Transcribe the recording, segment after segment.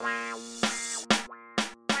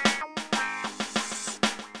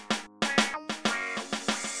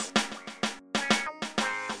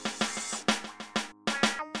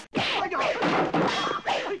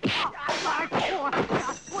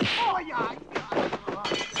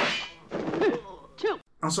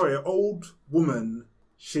I'm sorry, an old woman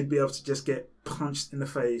should be able to just get punched in the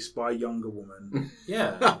face by a younger woman.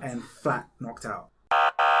 Yeah. And flat knocked out.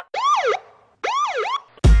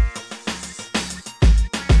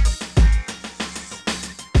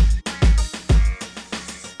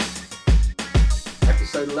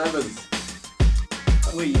 Episode 11.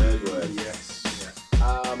 We. Third word. Yes.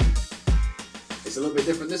 It's a little bit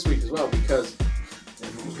different this week as well because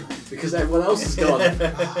everyone else is gone.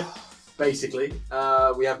 Basically,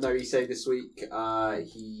 we have no Issei this week.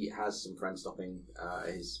 He has some friends stopping at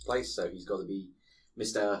his place, so he's got to be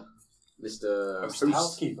Mr.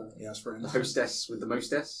 Housekeeper. Yes, friends. The hostess with the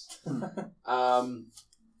mostess.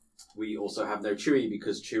 We also have no Chewy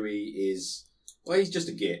because Chewy is, well, he's just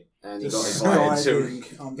a git, and he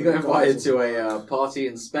got invited to a party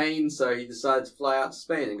in Spain, so he decided to fly out to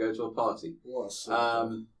Spain and go to a party. What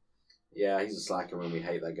a Yeah, he's a slacker, and we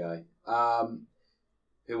hate that guy.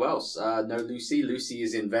 Who else? No Lucy. Lucy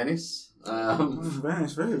is in Venice.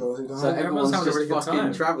 Venice, very lovely. So everyone's having a just really good fucking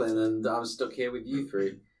time. travelling, and I'm stuck here with you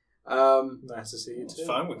three. Nice to see you too. It's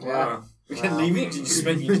fine. We Yeah. can leave it. You can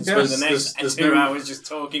spend the next there's 2 no- hours just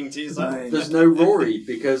talking to yourself. Right. There's no Rory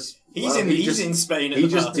because He's in Spain at He the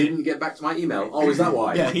just party. didn't get back to my email. Oh, is that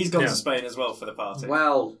why? Yeah, he's gone Yeah. to Spain as well for the party.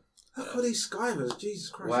 Well, Look at these Skyvers, Jesus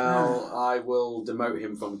Christ. well, I will demote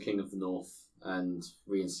him from King of the North and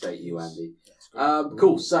reinstate you, Andy.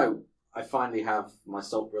 Cool. So I finally have my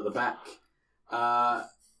Salt brother back. Do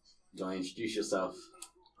you want to introduce yourself?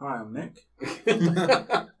 Hi, I'm Nick.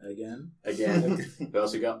 Again. Again. Who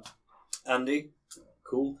else we got? Andy.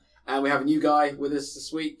 Cool. And we have a new guy with us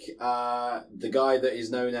this week. The guy that is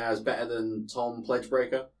known as Better Than Tom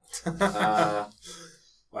Pledgebreaker.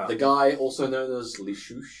 Wow. The guy also known as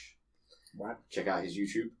Lishush. What? Check out his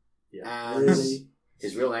YouTube. Yeah. And Really?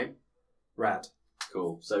 his real name. Rad.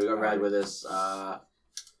 Cool. So we got Rad with us.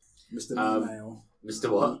 Mr. New Male. Mr.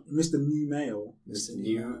 What? Mr. New Male. Mr.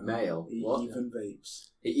 New Male. He What? even vapes.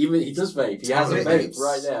 He does vape. He has a He vape vapes.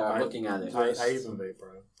 right there. I'm I- looking at it. I even vape,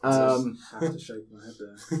 bro. Have to shake my head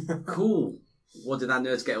there. Cool. What did our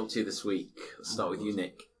nerds get up to this week? Let's start with you,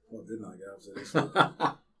 Nick. What didn't I get up to this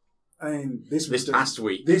week? I mean, this week This past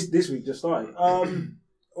week. This week just started.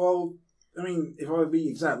 Well, I mean, if I would be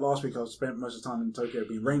exact, last week I spent most of the time in Tokyo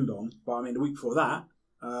being rained on. But I mean, the week before that,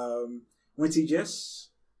 went to TGS.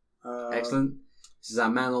 Excellent. This is our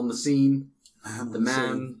man on the scene. The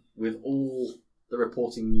man with all the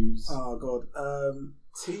reporting news. Oh god,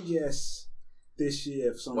 TGS this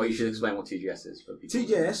year for some Well, you reason. should explain what TGS is for people.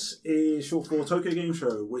 TGS is short for Tokyo Game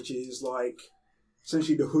Show, which is like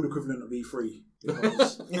essentially the hood equivalent of E3.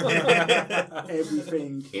 Because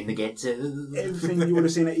everything In the ghetto. everything you would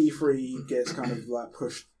have seen at E3 gets kind of like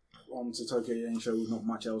pushed onto Tokyo Game Show with not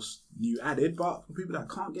much else new added. But for people that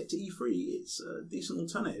can't get to E3, it's a decent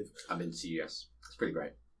alternative. I've been to TGS. It's pretty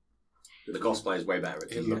great. The cosplay is way better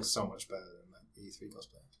at It TGS. looks so much better than that E3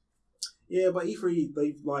 cosplay. Yeah, but E3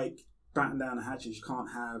 they've like battened down the hatches. You can't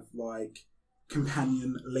have like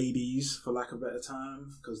companion ladies, for lack of a better term,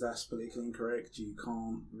 because that's politically incorrect. You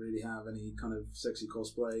can't really have any kind of sexy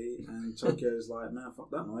cosplay, and Tokyo's like, man, fuck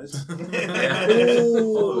that noise.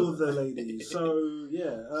 All of the ladies. So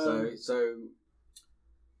yeah. So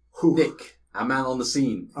Whew. Nick, our man on the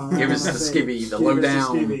scene, Oh, give us the okay. skivvy, the Give us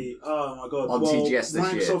lowdown. skivvy. Oh my god! on TGS this year.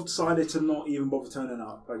 Microsoft decided to not even bother turning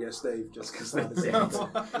up. I guess they've just Because they're decided dead. to-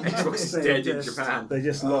 Xbox is They dead in just- Japan. They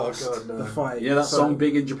just Oh, lost God, no. the fight. You know that So- song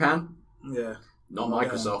Big in Japan? Yeah. Not Oh, yeah.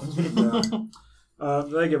 Microsoft. Yeah.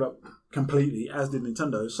 They gave up completely, as did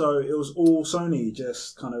Nintendo. So it was all Sony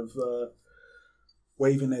just kind of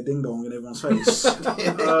waving their ding dong in everyone's face.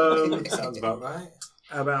 Sounds about right.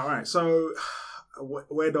 About right. So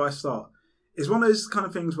where do I start? It's one of those kind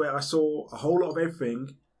of things where I saw a whole lot of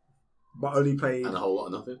everything, but only played And a whole lot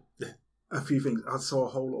of nothing. a few things. I saw a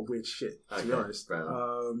whole lot of weird shit, to be Okay, honest. fair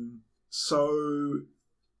enough. So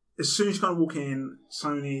as soon as you kind of walk in,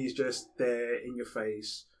 Sony's just there in your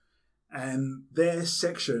face. And their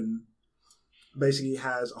section basically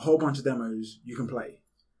has a whole bunch of demos you can play.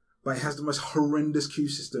 But it has the most horrendous queue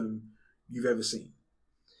system you've ever seen.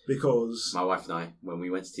 Because, My wife and I, when we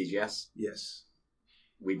went to TGS, yes.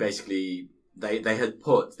 we basically they had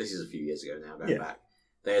put, this is a few years ago now, going back,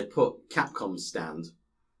 they had put Capcom's stand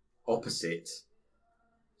opposite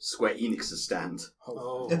Square Enix's stand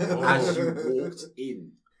Oh. as you walked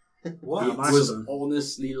in. What? It nice was of them.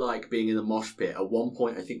 honestly like being in a mosh pit. At one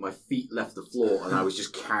point, I think my feet left the floor and I was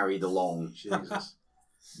just carried along. Jesus.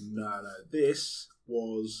 No. This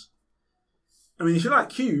was... I mean, if you like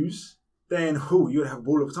queues, then you would have a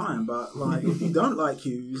ball of time. But like, if you don't like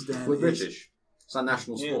queues, then We're it's British. It's our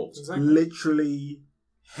national Yeah. sport. Exactly. literally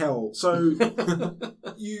hell. So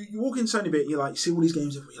you walk in Sony Bit, you see all these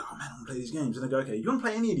games, you're like, oh man, I want to play these games. And they go, okay, you want to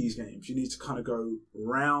play any of these games, you need to kind of go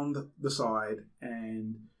round the side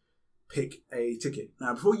and pick a ticket.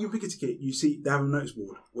 Now, before you pick a ticket, you see they have a notice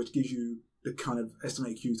board, which gives you the kind of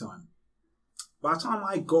estimated queue time. By the time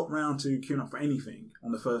I got round to queuing up for anything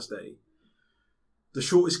on the first day, the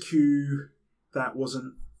shortest queue that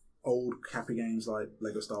wasn't old crappy games like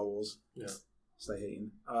Lego Star Wars, stay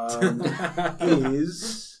hating,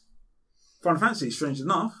 is Final Fantasy, strange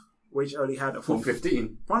enough, which only had a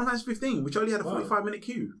 15. Final Fantasy 15, which only had a 45-minute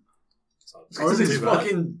queue. Because it's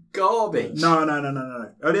fucking garbage. No.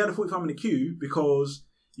 Only had a 45-minute queue because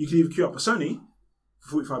you can either queue up for Sony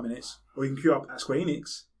for 45 minutes, or you can queue up at Square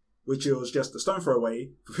Enix, which was just a stone throw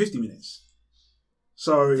away, for 50 minutes.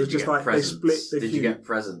 So it was just like presents? they split the queue. Did you get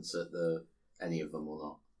presents at any of them or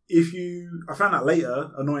not? I found out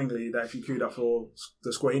later, annoyingly, that if you queued up for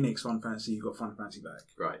the Square Enix Final Fantasy, you got Final Fantasy back.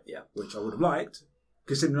 Right, yeah. Which I would have liked,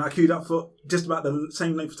 considering I queued up for just about the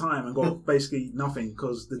same length of time and got basically nothing,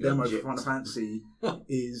 because the demo for Final Fantasy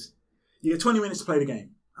is you get 20 minutes to play the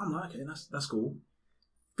game. I'm like, okay, that's cool.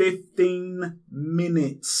 15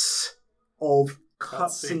 minutes of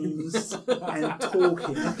cutscenes and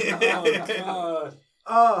talking. Oh,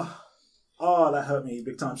 God. Oh, that hurt me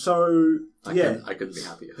big time. So, I couldn't be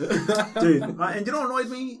happier. Dude, and you know what annoyed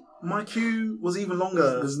me? My queue was even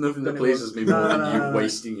longer. There's nothing that pleases me more than you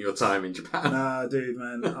wasting your time in Japan. Nah, dude,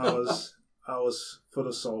 man. I was full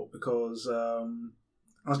of salt because I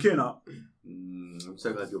was queuing up. I'm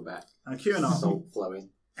so glad you're back. I'm queuing up. Salt flowing.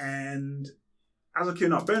 And as I'm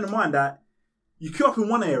queuing up, bearing in mind that you queue up in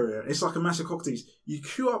one area, it's like a massive cocktails. You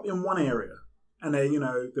queue up in one area, and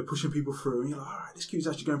they're pushing people through, and you're like, all right, this queue's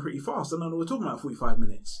actually going pretty fast. I don't know, we're talking about 45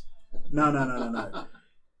 minutes. No.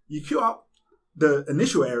 You queue up the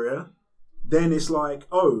initial area, then it's like,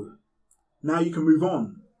 oh, now you can move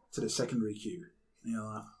on to the secondary queue. And you're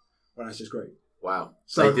like, well, that's just great. Wow.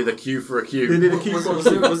 So they did a queue for a queue. They did a queue for a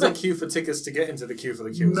queue. Was there a queue for tickets to get into the queue for the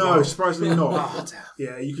queue? No, surprisingly not. Oh, damn.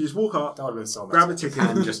 Yeah, you can just walk up, That would have been so much. grab a ticket,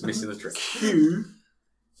 And just missing the trick. queue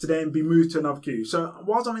to then be moved to another queue. So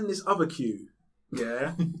whilst I'm in this other queue,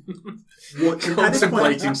 yeah, watching at this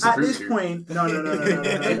point, no.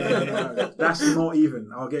 That's not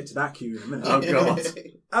even. I'll get to that queue in a minute. Oh, God.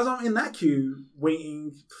 As I'm in that queue,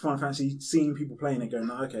 waiting for Final Fantasy, seeing people playing it, going,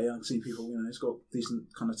 okay, I can see people, it's got decent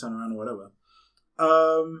kind of turnaround or whatever.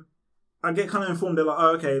 I get kind of informed, they're like,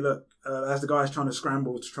 oh, okay, look, as the guy's trying to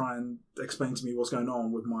scramble to try and explain to me what's going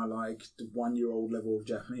on with my, 1-year-old level of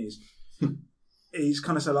Japanese, he's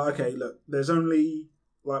kind of said, okay, look, there's only,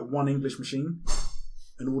 one English machine,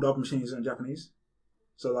 and all the other machines are in Japanese.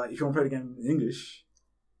 So, if you want to play the game in English,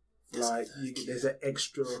 there's an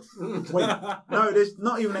extra wait. No, there's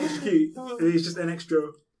not even an extra queue. It's just an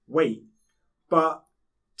extra wait. But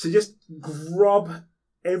to just grub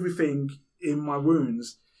everything in my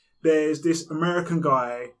wounds, there's this American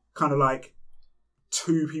guy, kind of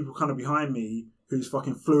two people kind of behind me, who's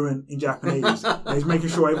fucking fluent in Japanese. And he's making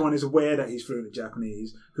sure everyone is aware that he's fluent in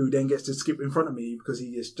Japanese, who then gets to skip in front of me because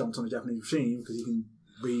he just jumped on the Japanese machine because he can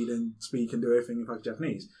read and speak and do everything in fucking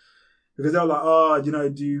Japanese. Because they were like, oh, do you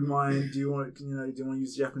want to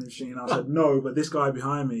use the Japanese machine? And I said, no, but this guy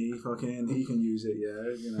behind me, he can use it,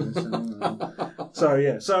 yeah.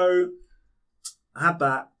 So I had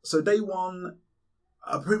that. So day one,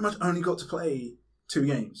 I pretty much only got to play 2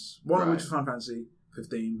 games. One of which was Final Fantasy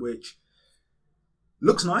 15, which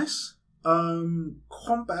looks nice.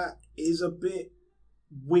 Combat is a bit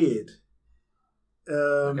weird.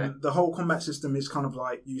 The whole combat system is kind of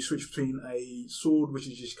you switch between a sword, which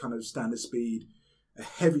is just kind of standard speed, a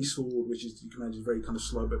heavy sword, which is, you can imagine, very kind of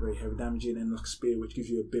slow but very heavy damaging, and a spear, which gives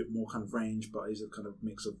you a bit more kind of range, but is a kind of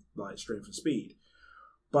mix of strength and speed.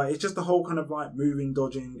 But it's just the whole kind of moving,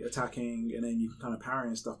 dodging, attacking, and then you can kind of parry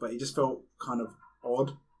and stuff, but it just felt kind of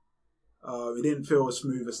odd. It didn't feel as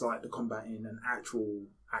smooth as the combat in an actual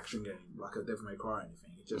action game, like a Devil May Cry or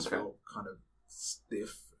anything. It just felt kind of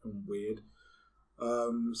stiff and weird.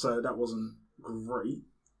 So that wasn't great.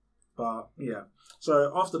 But yeah.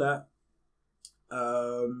 So after that,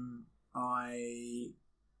 I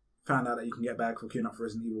found out that you can get back for queuing up for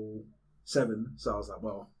Resident Evil 7. So I was like,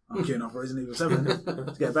 well, I'm queuing up for Resident Evil 7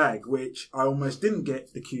 to get a bag, which I almost didn't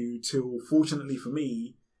get the queue till, fortunately for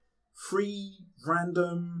me, 3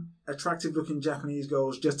 random, attractive-looking Japanese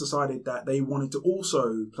girls just decided that they wanted to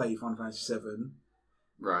also play Final Fantasy 7.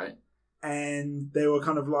 Right. And they were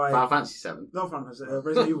kind of like... Final Fantasy 7? No, Final Fantasy 7.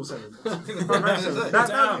 Resident Evil 7. Final Fantasy 7.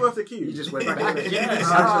 That was worth the queue. You just went back in. Yes,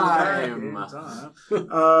 Time.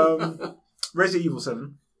 Resident Evil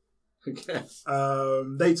 7. Okay.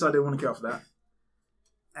 They decided they want to queue up for that.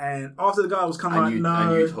 And after the guy was kind of like, and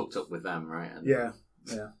no. you'd hooked up with them, right? And Yeah.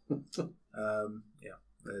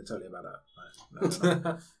 They're totally about that.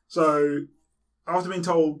 No. So, after being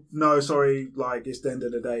told, no, sorry, like, it's the end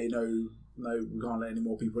of the day, no, we can't let any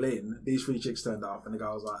more people in, these 3 chicks turned up, and the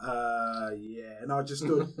guy was like, yeah. And I just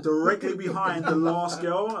stood directly behind the last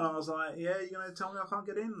girl, and I was like, yeah, you're going to tell me I can't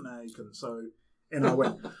get in? No, you couldn't. So, in I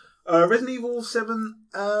went. Resident Evil 7,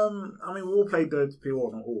 I mean, we all played the,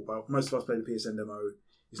 well, not all, but most of us played the PSN demo.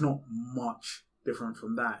 It's not much different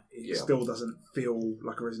from that. It still doesn't feel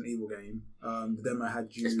like a Resident Evil game. The demo had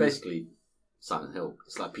you... It's basically Silent Hill.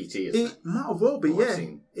 It's like PT, isn't it? It might have well be, yeah.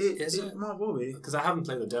 Is it might well be. Because I haven't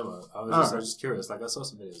played the demo. I was just curious. Like, I saw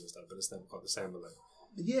some videos and stuff, but it's never quite the same. But like...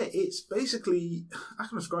 Yeah, it's basically... I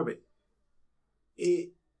can describe it.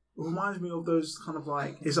 It reminds me of those kind of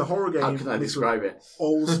like... It's a horror game. How can I describe it?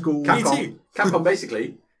 Old school... Capcom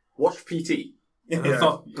basically watched PT. I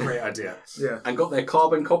thought, great idea. Yeah. And got their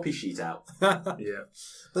carbon copy sheet out. Yeah.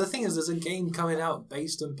 But the thing is, there's a game coming out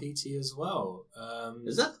based on PT as well.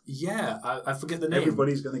 Is it? Yeah, I forget the name.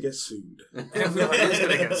 Everybody's going to get sued. Everybody is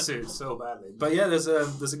going to get sued so badly. But yeah, there's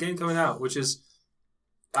a game coming out, which is...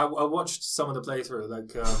 I watched some of the playthrough,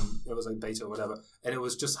 like, it was like beta or whatever, and it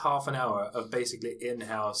was just half an hour of basically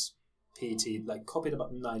in-house PT, like, copied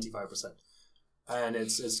about 95%. And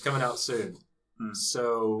it's coming out soon.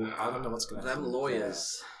 So I don't know what's going to happen. Them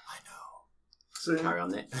lawyers. I know. So, Carry on,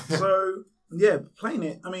 Nick. So, yeah, playing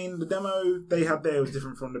it, I mean, the demo they had there was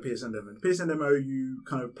different from the PSN demo. The PSN demo, you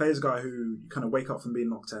kind of play as a guy who you kind of wake up from being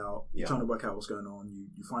knocked out, you're trying to work out what's going on,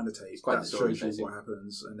 you find a tape, that shows you what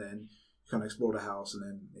happens, and then you kind of explore the house, and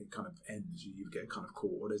then it kind of ends, you get kind of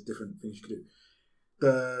caught, or there's different things you can do.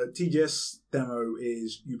 The TGS demo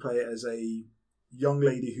is you play it as a young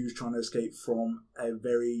lady who's trying to escape from a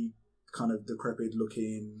very kind of decrepit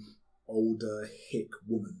looking older hick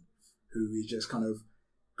woman who is just kind of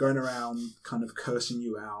going around kind of cursing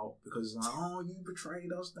you out because like, oh, you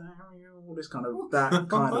betrayed us, damn you, all this kind of that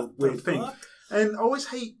kind of weird thing. And I always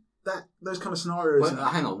hate that those kind of scenarios. Well,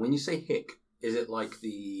 hang on, when you say hick, is it like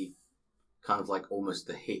the kind of like almost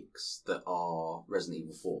the hicks that are Resident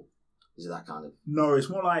Evil 4? Is it that kind of? No, it's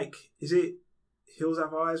more like, is it Hills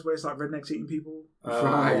Have Eyes, where it's like rednecks eating people?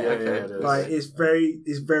 Right, okay. It is. Like it's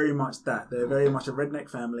very much that. They're very much a redneck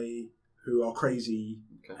family who are crazy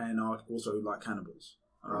and are also like cannibals.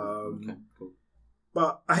 Okay, cool.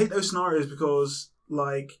 But I hate those scenarios because,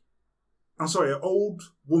 like, I'm sorry, an old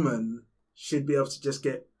woman should be able to just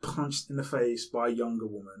get punched in the face by a younger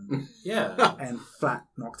woman. Yeah. And flat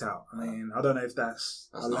knocked out. I mean, I don't know if that's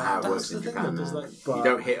not how it works in Japan. But, you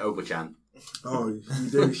don't hit Oba-chan. Oh, you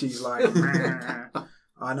do. She's like, meh.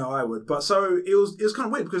 I know I would. But so it was kind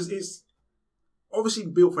of weird because it's obviously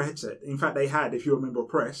built for a headset. In fact, they had, if you're a member of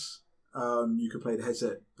press, you could play the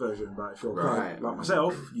headset version. But if you're a pro, like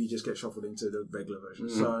myself, you just get shuffled into the regular version.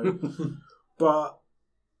 So, but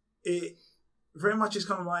it very much is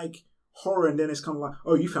kind of like horror, and then it's kind of like,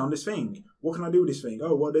 oh, you found this thing. What can I do with this thing?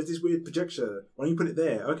 Oh, well, there's this weird projector. Why don't you put it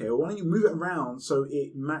there? Okay, well, why don't you move it around so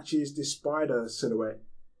it matches this spider silhouette?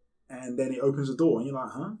 And then it opens the door, and you're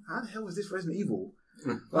like, huh? How the hell is this Resident Evil?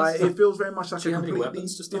 Like, it feels very much like a completely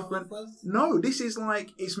different. No, this is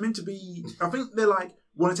like, it's meant to be. I think they're like,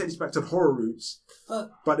 want to take this back to the horror roots,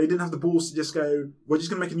 but they didn't have the balls to just go, we're just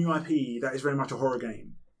going to make a new IP that is very much a horror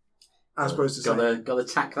game. As opposed to saying, gotta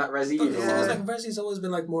tack that Resi. The thing is, like, Resi's always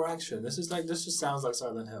been like more action. This just sounds like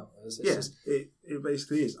Silent Hill. It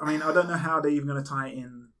basically is. I mean, I don't know how they're even going to tie it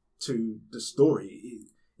in to the story.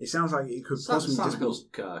 It sounds like it could possibly just be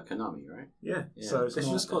Konami, right? Yeah. So they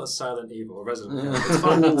should just call it Silent Evil or Resident Evil. Yeah. It's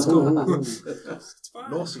fine. It's cool. It's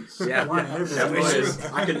fine. Lawsuits. Yeah.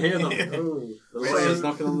 I can hear them. The lawyers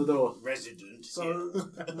knocking on the door. Resident. So,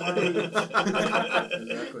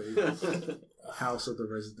 exactly. House of the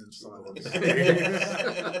Resident Silence.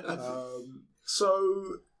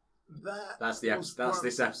 So that's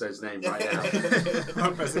this episode's name right now.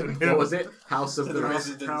 What What was it? House of the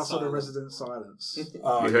Resident Silence. You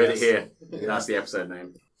heard it here. Yeah. That's the episode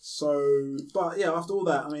name. So, but yeah, after all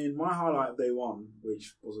that, I mean, my highlight of day one,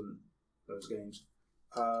 which wasn't those games,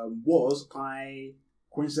 was I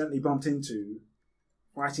coincidentally bumped into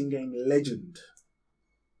fighting game legend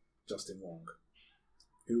Justin Wong,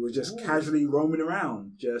 who was just casually roaming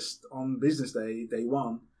around just on business day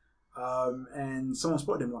one. And someone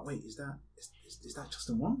spotted him like, wait, is that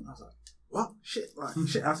Justin Wong? I was like, what? Shit, I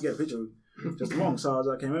have to get a picture of Justin Wong.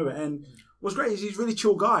 So I came over, and what's great is he's a really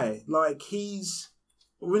chill guy. Like, he's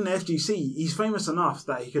in the FGC, he's famous enough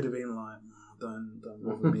that he could have been like, don't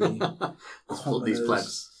bother me. These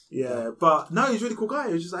plebs. Yeah, but no, he's a really cool guy.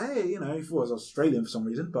 He was just like, hey, he thought I was Australian for some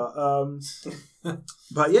reason, but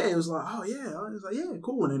but yeah, it was like, oh yeah, I was like, yeah,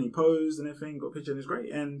 cool. And then he posed and everything, got a picture, and it was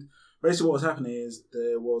great. And basically, what was happening is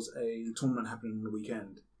there was a tournament happening on the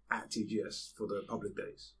weekend at TGS for the public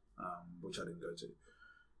days, which I didn't go to.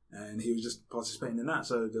 And he was just participating in that.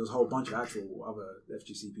 So there was a whole bunch of actual other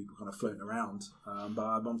FGC people kind of floating around. But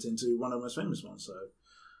I bumped into one of the most famous ones. So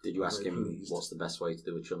did you ask him what's the best way to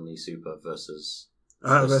do a Chun-Li Super versus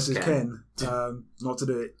Ken? Not to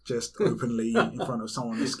do it just openly in front of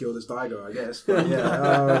someone as skilled as Daigo, I guess. But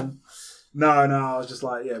yeah, no, I was just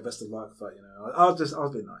like, yeah, best of luck. But I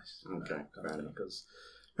was being nice. Okay, fair enough. Because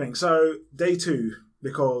so day 2,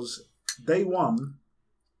 because day 1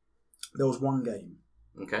 there was one game.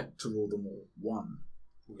 Okay. To rule them all. One.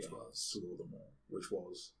 Which was? To rule them all. Which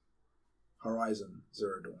was Horizon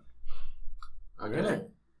Zero Dawn. Okay. Really?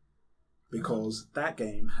 Because that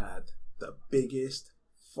game had the biggest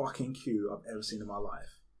fucking queue I've ever seen in my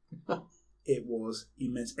life. It was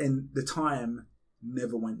immense. And the time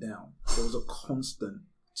never went down. There was a constant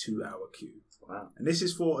 2-hour queue. Wow. And this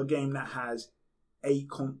is for a game that has 8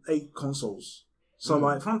 consoles. So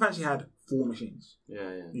like Final Fantasy had 4 machines.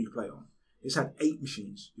 Yeah. You could play on. It's had 8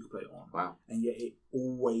 machines you could play it on. Wow. And yet it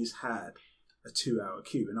always had a 2-hour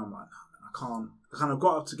queue. And I'm like, no, I can't. I kind of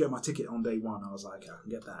got up to get my ticket on day 1. I was like, okay, I can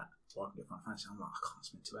get that. Or I can get Final Fantasy. I'm like, I can't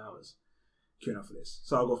spend 2 hours queuing up for this.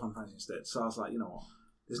 So I'll go Final Fantasy instead. So I was like, you know what?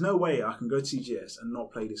 There's no way I can go to TGS and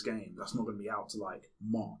not play this game. That's not going to be out to like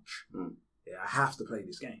March. Yeah, I have to play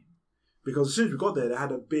this game. Because as soon as we got there, they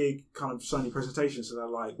had a big kind of Sony presentation. So they're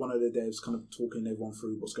like, one of the devs kind of talking everyone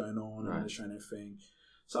through what's going on and they're showing everything.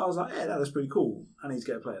 So I was like, yeah, that was pretty cool. I need to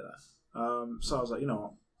get a play of that. So I was like, you know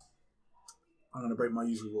what? I'm going to break my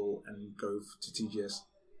usual rule and go to TGS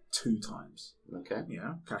 2 times. Okay.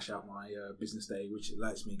 Cash out my business day, which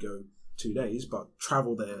lets me go 2 days, but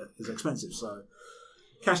travel there is expensive. So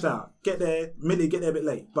cashed out. Get there, admittedly get there a bit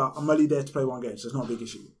late, but I'm only there to play one game, so it's not a big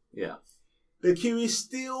issue. Yeah. The queue is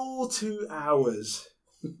still 2 hours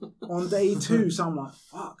on day 2. So I'm like,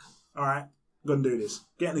 fuck. All right, I'm going to do this.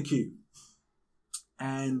 Get in the queue.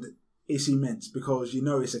 And it's immense because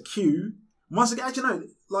it's a queue. Once again, actually,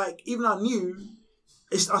 no, even though I knew,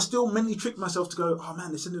 I still mentally tricked myself to go, oh man,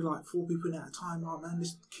 they're sending 4 people in at a time. Oh man,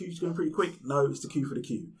 this queue's going pretty quick. No, it's the queue for the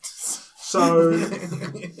queue. So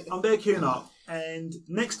I'm there queuing up, and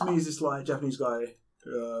next to me is this Japanese guy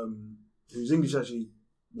whose English actually,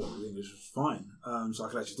 his English was fine. So I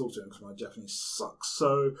could actually talk to him because my Japanese sucks.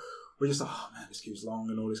 So we're just like, oh man, this queue's long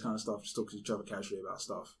and all this kind of stuff. Just talking to each other casually about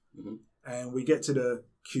stuff. Mm-hmm. And we get to the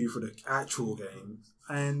queue for the actual game,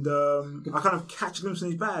 and I kind of catch a glimpse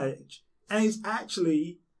in his badge, and he's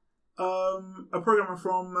actually a programmer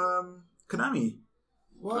from Konami.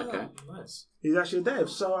 Wow, okay. Nice. He's actually a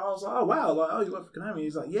dev. So I was like, oh wow, you work for Konami?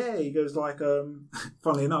 He's like, yeah. He goes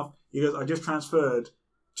funnily enough, he goes, I just transferred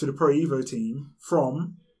to the Pro Evo team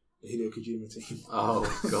from the Hideo Kojima team. Oh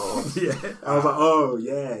god. Yeah. I was like, oh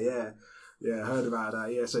yeah. Yeah, I heard about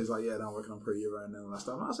that. Yeah, so he's like, yeah, no, I'm working on Pro Evo and all that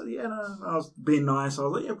stuff. And I said, yeah, no, I was being nice. I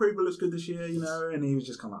was like, yeah, Pro Evo looks good this year, And he was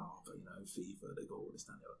just kind of like, oh, but FIFA, they got all this,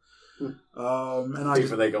 that, and the other. And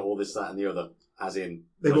FIFA, they got all this, that, and the other, as in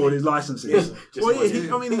they got all these licenses. Well, yeah,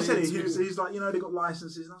 he said it. He's like, they got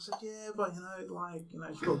licenses, and I said, yeah, but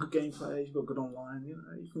you've got good gameplay, you've got good online,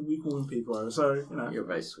 we can win people over. So you're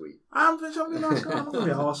very sweet. I'm a nice guy. I'm not gonna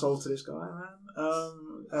be an arsehole to this guy, man.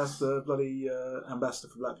 As the bloody ambassador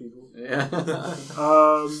for black people. Yeah.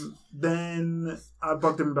 Then I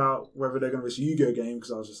bugged him about whether they're going to release a Yu-Gi-Oh game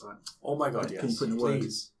because I was just like, oh my god, yes. Can you put in the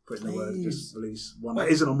Please. word? Put in the word. Just release one that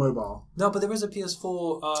isn't on mobile. No, but there is a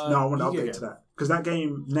PS4. No, I want to update to that because that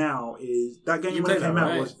game now is that game you when it came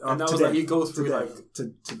out right? was and that to was death, you go through I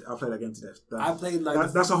played that game to death. I played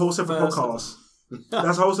that's a whole separate podcast.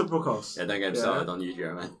 That's a whole separate podcast. Yeah, don't get started on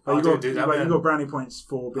Yu-Gi-Oh, man. You got brownie points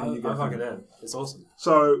for being a Yu-Gi-Oh. I'm fucking in. It's awesome.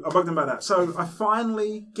 So I bugged him about that. So I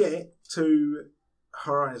finally get to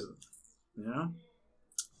Horizon,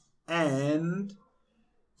 and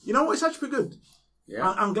you know what? It's actually pretty good. Yeah.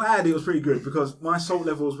 I'm glad it was pretty good because my salt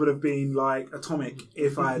levels would have been atomic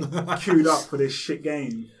if I had queued up for this shit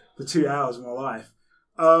game for 2 hours of my life.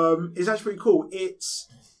 It's actually pretty cool. It's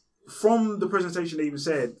from the presentation they even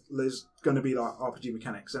said there's going to be RPG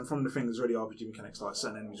mechanics, and from the thing there's already RPG mechanics like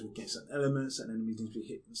certain enemies will get certain elements, certain enemies need to be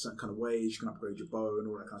hit in a certain kind of ways, you can upgrade your bow and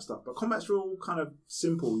all that kind of stuff. But combat's real kind of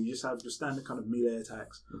simple. You just have your standard kind of melee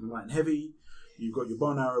attacks, light and heavy. You've got your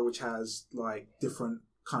bow and arrow which has different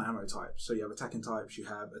kind of ammo types. So you have attacking types, you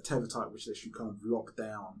have a tether type which lets you kind of lock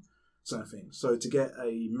down certain things. So to get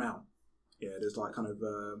a mount, there's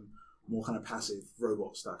more kind of passive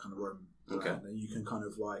robots that kind of roam Okay. around, and you can kind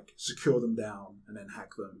of like secure them down and then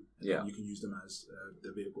hack them. And Yeah. then you can use them as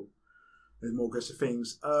the vehicle. There's more aggressive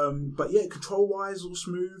things. But yeah, control-wise, all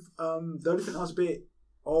smooth. The only thing that was a bit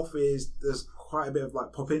off is there's quite a bit of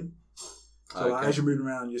like popping. So like, as you're moving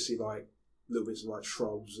around, you see like little bits of like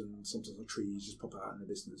shrubs and sometimes like trees just pop out in the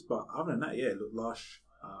distance. But other than that, yeah, it looked lush.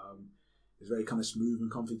 It's very kind of smooth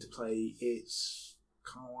and comfy to play. It's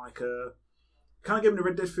kind of like a kind of giving a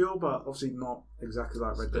Red Dead feel, but obviously not exactly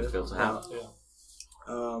like Red Good Dead. feel to have.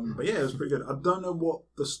 But yeah, it was pretty good. I don't know what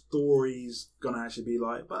the story's gonna actually be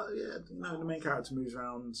like, but yeah, you know, the main character moves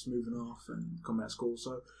around smooth enough and combat's cool.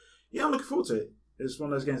 So yeah, I'm looking forward to it. It's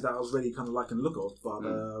one of those games that I was really kind of liking the look of, but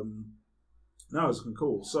no, it was looking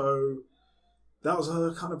cool. So that was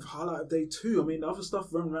a kind of highlight of day 2. I mean, the other stuff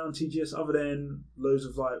running around TGS, other than loads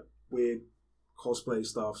of like weird cosplay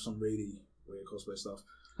stuff, some really weird cosplay stuff.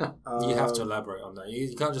 You have to elaborate on that.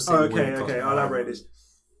 You can't just say Okay, weird I'll elaborate this.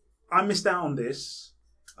 I missed out on this,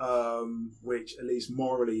 which at least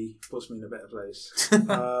morally puts me in a better place.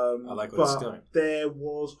 I like where this is going. There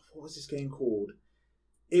was, what was this game called?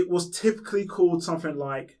 It was typically called something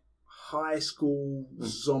like High School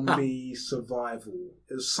Zombie Survival.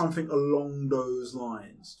 It was something along those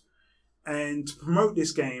lines. And to promote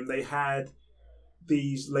this game, they had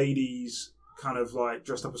these ladies kind of like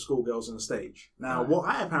dressed up as schoolgirls on the stage. Now, what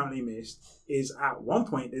I apparently missed is at one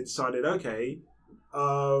point they decided, okay,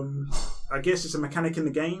 I guess it's a mechanic in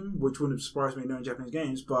the game, which wouldn't surprise me knowing Japanese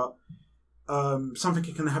games, but something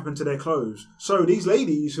can happen to their clothes. So these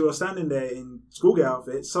ladies who are standing there in schoolgirl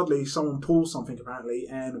outfits, suddenly someone pulls something apparently,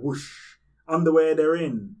 and whoosh, underwear they're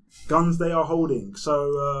in, guns they are holding.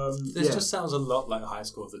 So This just sounds a lot like High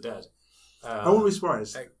School of the Dead. I wouldn't be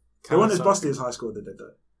surprised. They weren't as busty as High School of the Dead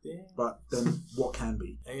though. Yeah. But then what can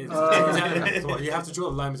be? Well, you have to draw a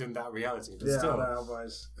line between that reality. But still.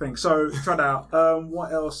 Otherwise thing. So try that out.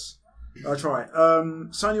 What else? I try.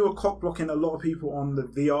 Sony were cock blocking a lot of people on the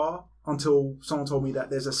VR until someone told me that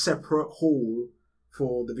there's a separate hall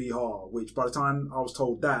for the VR. Which by the time I was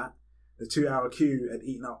told that, the 2-hour queue had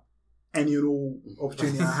eaten up any and all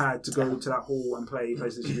opportunity I had to go to that hall and play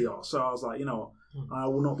PlayStation VR. So I was like, you know what? I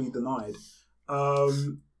will not be denied.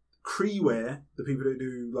 Kreeware, the people who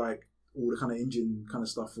do like all the kind of engine kind of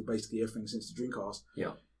stuff for basically everything since the Dreamcast,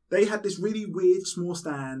 they had this really weird small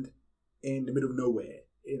stand in the middle of nowhere,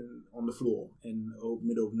 on the floor in the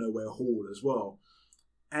middle of nowhere hall as well,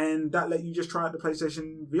 and that let you just try out the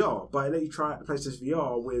PlayStation VR. But it let you try out the PlayStation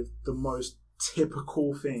VR with the most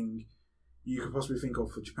typical thing you could possibly think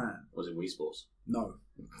of for Japan. Was it Wii Sports? No,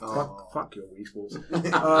 fuck your Wii Sports.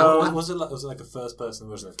 Was it like a first-person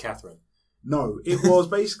version of Catherine? No, it was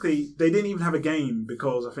basically, they didn't even have a game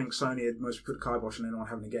because I think Sony had mostly put the kibosh on anyone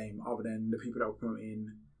having a game other than the people that were promoting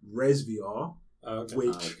Res VR,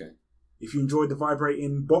 which, if you enjoyed the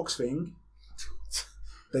vibrating box thing,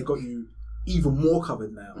 they got you even more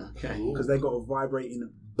covered now because they got a vibrating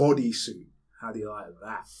bodysuit. How do you like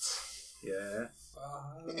that? Yeah.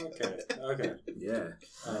 Okay. Yeah.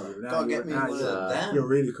 Can't get me one of them. You're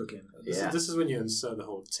really cooking. This is when you insert the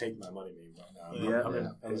whole "take my money" meme right now.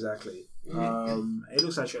 Yeah, exactly. It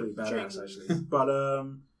looks actually pretty badass, actually. But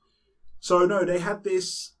so no, they had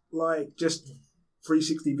this like just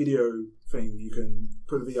 360 video thing. You can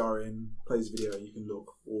put a VR in, plays video, you can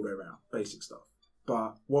look all the way around, basic stuff.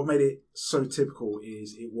 But what made it so typical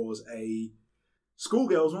is it was a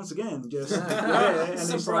schoolgirls once again, just and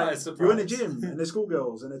surprise. You're in a gym and they're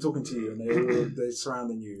schoolgirls and they're talking to you and they're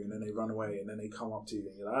surrounding you and then they run away and then they come up to you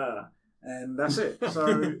and you're like, and that's it.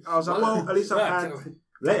 So I was like, well, at least I've had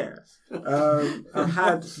I've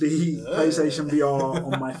had the PlayStation VR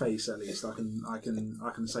on my face at least. I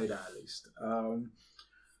can say that at least.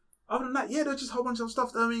 Other than that, yeah, there's just a whole bunch of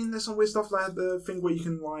stuff. I mean, there's some weird stuff like the thing where you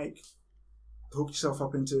can like hook yourself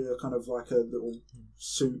up into a kind of like a little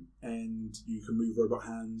suit and you can move robot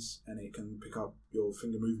hands and it can pick up your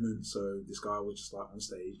finger movement. So this guy was just like on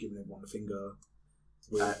stage giving everyone a finger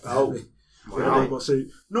with a robot suit.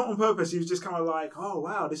 Not on purpose, he was just kind of like, oh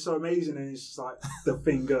wow, this is so amazing, and it's just like the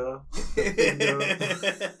finger.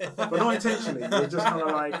 But not intentionally. It's just kind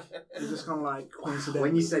of like coincidental.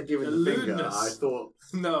 When you said giving the finger, I thought,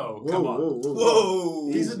 no, come on.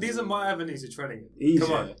 Whoa. These are my avenues of treading it. Easy.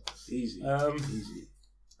 Come on. Easy. Easy.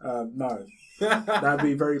 No. That'd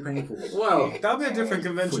be very painful. well, That'll be a different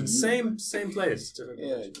convention. Same place. Different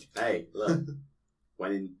convention. hey, look,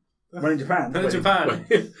 when in Japan. When in Japan.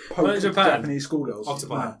 Poke Japan. Japanese schoolgirls.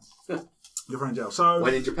 Octopi. No. You're from jail. So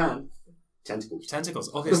when in Japan, tentacles. Tentacles,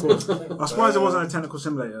 obviously. I suppose it wasn't a tentacle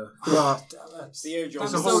simulator. But It's the age-old.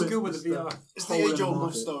 I'm It's a so whole- good with the VR. It's the whole age-old love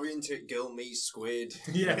market. story, isn't it? Girl meets squid.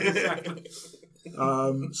 Yeah, exactly.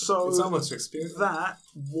 So It's almost Shakespeare. that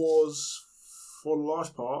was, for the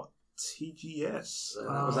large part, TGS.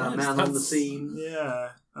 Was that man on the scene? Yeah.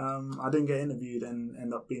 I didn't get interviewed and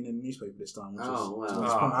end up being in the newspaper this time. Which Oh, is wow.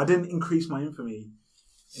 disappointing. I didn't increase my infamy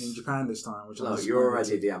in Japan this time. Which No, I you're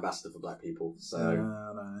already the ambassador for black people, so I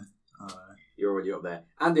know. you're already up there.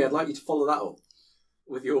 Andy, I'd like you to follow that up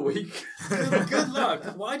with your week. Good luck.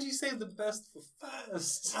 Why'd you save the best for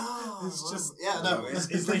first? Oh, It's just- no.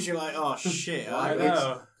 It's literally like, oh shit. I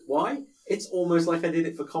know. Why? It's almost like I did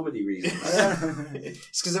it for comedy reasons.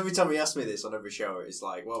 It's because every time he asks me this on every show, it's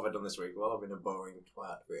like, what have I done this week? Well, I've been a boring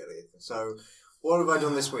twat, really. So, what have I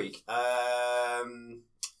done this week?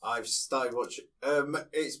 I've started watching.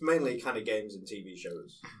 It's mainly kind of games and TV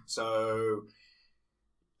shows. So,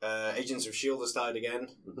 Agents of S.H.I.E.L.D. has started again.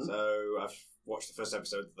 Mhm. So, I've watched the first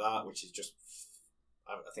episode of that, which is just,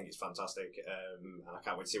 I think it's fantastic. And I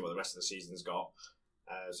can't wait to see what the rest of the season's got.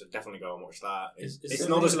 So definitely go and watch that. It's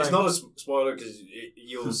not a spoiler because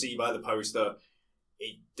you'll see by the poster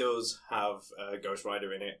it does have Ghost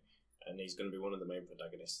Rider in it, and he's going to be one of the main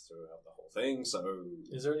protagonists throughout the whole thing. So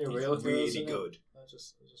Is there any he's real heroes really in good. it? I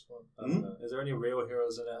just want. I don't know. Is there any real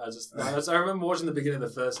heroes in it? I remember watching the beginning of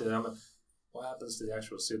the first season. I'm like, what happens to the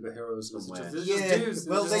actual superheroes? Is it Somewhere. just Yeah, dudes?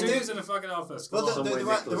 well, There's they dudes do- in a fucking office. Well, Come on. Somewhere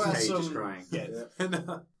there are Nicolas Cage is some- crying.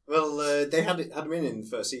 Yeah. Well, they had him in the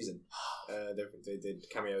first season. They did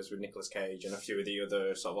cameos with Nicolas Cage and a few of the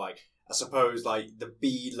other sort of like, I suppose, like the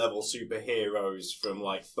B-level superheroes from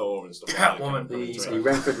like Thor and stuff like that. Catwoman. The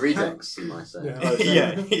Renford Rejects, you might say. Yeah.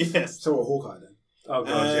 Yeah, yes. So a Hawkeye then. Oh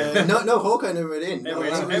god, yeah. No, Hawkeye never went in. Every-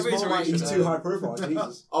 No, every He's more like iteration. he's too high profile.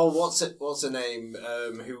 Jesus. Oh, what's her name?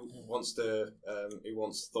 Who wants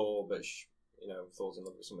Thor, but Thor's in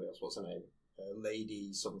love with somebody else. What's her name?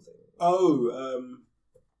 Lady something. Oh,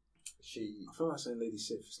 She. I feel like saying Lady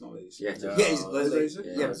Sif. It's not Lady Sif. Yeah, Yeah, it's Lady- Sif.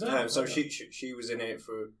 yeah. Yeah. Is it? So Okay. she was in it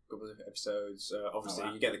for a couple of episodes. Obviously, Oh,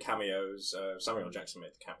 wow. you get the cameos. Samuel Jackson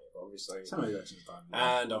made the cameo, obviously, Samuel Jackson's done.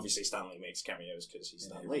 and obviously Stanley makes cameos because he's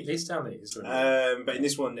Stan Lee. He's Stanley. He's doing it. But in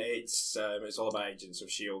this one, it's all about Agents of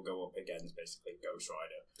S.H.I.E.L.D. go up against basically Ghost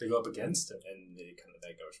Rider, They go up against him. and they kind of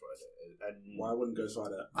their Ghost Rider. And Why wouldn't Ghost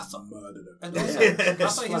Rider I thought- murdered him? And Yeah. also, I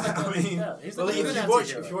thought he's like, I mean, he's Well, like a if good you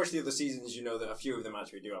watch anti-hero. the other seasons, you know that a few of them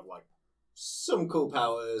actually do have like some cool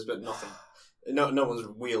powers, but nothing. No one's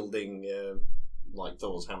wielding like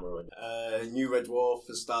Thor's hammer. New Red Dwarf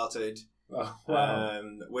has started, Oh, wow.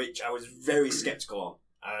 which I was very skeptical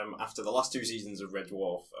on. After the last two seasons of Red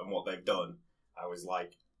Dwarf and what they've done, I was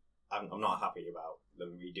like, I'm not happy about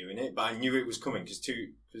them redoing it. But I knew it was coming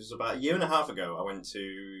because about a year and a half ago, I went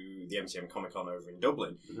to the MTM Comic Con over in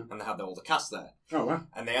Dublin, and they had all the cast there. Oh wow!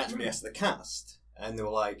 And they actually asked the cast, and they were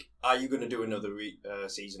like, "Are you going to do another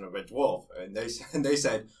season of Red Dwarf?" And they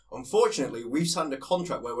said, "Unfortunately, we've signed a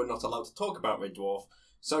contract where we're not allowed to talk about Red Dwarf,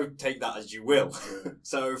 so take that as you will."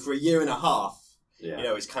 So for a year and a half,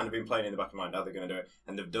 it's kind of been playing in the back of my mind how they're going to do it,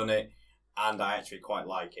 and they've done it, and I actually quite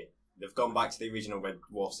like it. They've gone back to the original Red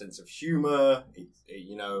Dwarf sense of humour.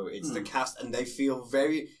 It's the cast, and they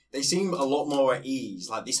seem a lot more at ease.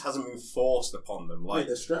 Like this hasn't been forced upon them. Like Wait,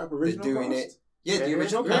 the straight up they're original doing cast? it. Yeah, the Yeah,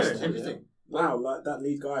 original yeah, cast, yeah. everything. Wow, like that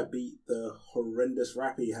lead guy beat the horrendous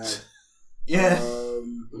rap he had. Yeah.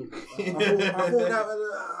 I thought that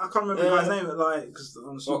I can't remember the guy's name, but like because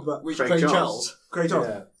I'm super. But Which Craig Craig Charles. Charles. Craig Charles.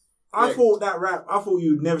 Yeah. I Yeah. thought that rap. I thought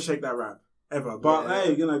you'd never shake that rap ever. But Yeah.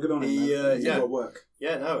 hey, good on him. He, Man. He's yeah. got work.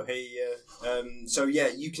 Yeah, no, so yeah,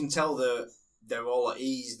 you can tell that they're all at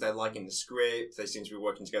ease, they're liking the script, they seem to be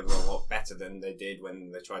working together a lot better than they did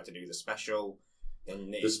when they tried to do the special.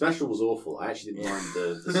 And The special was awful. I actually didn't mind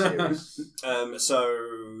the series.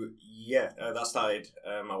 that started.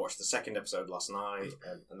 I watched the second episode last night,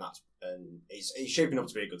 and it's shaping up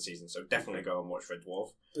to be a good season. So definitely go and watch Red Dwarf.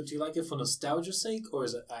 But do you like it for nostalgia's sake, or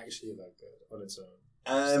is it actually that good on its own?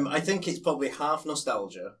 I think it's probably half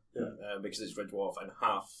nostalgia, Yeah. because it's Red Dwarf, and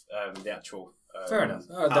half the actual. Fair enough.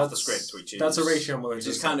 Half the script, which is that's a ratio I'm willing which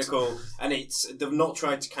to is kind of accept. cool, and they've not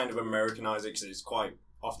tried to kind of Americanize it because it's quite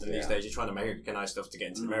often these days you're trying to Americanize stuff to get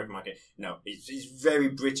into the American market. No, it's very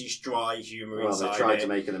British, dry humor Well, inside they tried it. to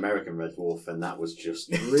make an American Red Dwarf, and that was just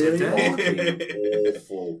Really? fucking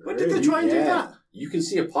awful. When did they try and do that? You can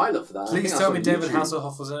see a pilot for that. I think Please that's tell on me David YouTube.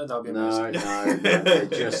 Hasselhoff was in it. That would be No, amazing. no,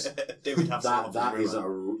 just David Hasselhoff that was is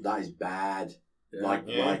brilliant. that is bad.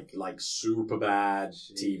 Yeah. Like super bad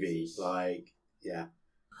TV. Like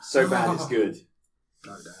so bad it's good.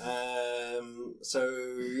 No doubt.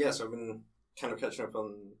 So I've been kind of catching up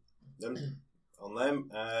on them.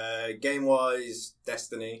 Game wise,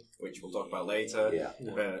 Destiny, which we'll talk about later. Yeah.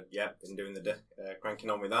 But been doing the cranking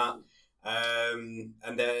on with that. And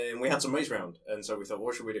then we had some race round, and so we thought,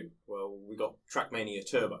 what should we do? Well, we got Trackmania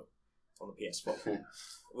Turbo on the PS4,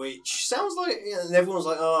 which sounds like, and everyone's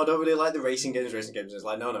like, oh, I don't really like the racing games. And it's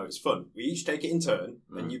like, no, it's fun. We each take it in turn,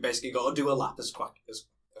 and you basically got to do a lap as quick as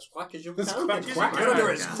you can. As quick as you can.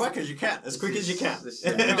 As quick as you can. As quick as you can. This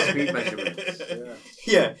is speed measurement.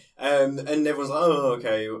 Yeah. And everyone's like, oh,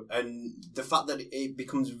 okay. And the fact that it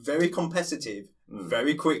becomes very competitive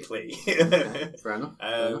very quickly. Fair enough.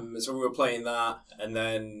 So we were playing that, and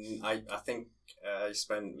then I think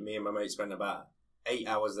me and my mate spent about 8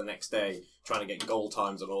 hours the next day trying to get goal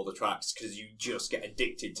times on all the tracks, because you just get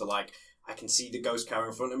addicted to, like, I can see the ghost car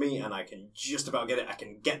in front of me and I can just about get it. I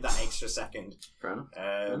can get that extra second. Fair enough.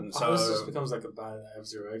 So this just becomes like a bad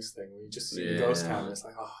F-Zero X thing where you just see the ghost car and it's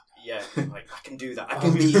like, oh. Yeah, like, I can do that. I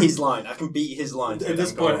can beat his line. At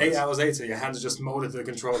this point, 8 hours later, your hands are just molded to the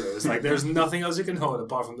controller. It's like, there's nothing else you can hold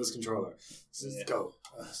apart from this controller. Just go.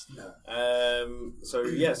 So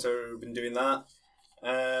we've been doing that.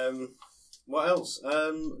 What else?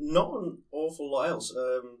 Not an awful lot else.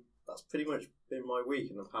 That's pretty much been my week,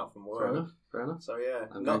 and apart from work. Fair enough. So yeah,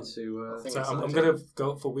 I'm going to. I'm going to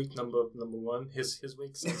go for week number one. His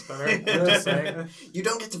week sounds better. I'm just saying. You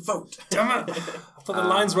don't get to vote. Damn it! I thought the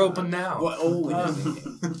lines were open now.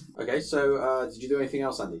 Okay, so did you do anything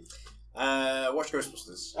else, Andy? Watch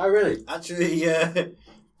Ghostbusters. Oh, really? Actually, and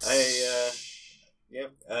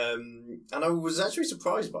I was actually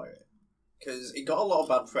surprised by it, because it got a lot of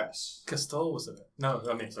bad press. Castor was in it. No,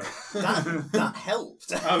 I mean, sorry. That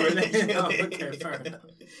helped. Oh, really? Oh, okay, fair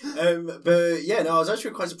enough. But yeah, no, I was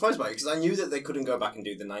actually quite surprised by it, because I knew that they couldn't go back and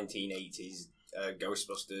do the 1980s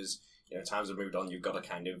Ghostbusters. You know, times have moved on. You've got to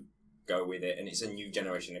kind of go with it, and it's a new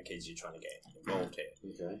generation of kids you're trying to get involved here.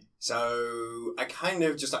 Okay. So I kind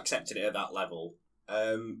of just accepted it at that level,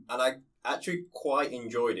 and I actually quite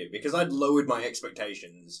enjoyed it, because I'd lowered my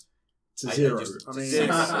expectations to zero. So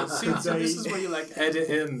this is where you like edit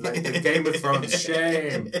in like the Game of Thrones.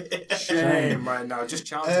 Shame right now. Just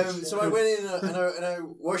challenge. So I went in and I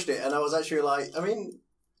watched it, and I was actually like, I mean,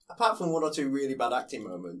 apart from one or two really bad acting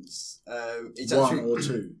moments, it's one actually or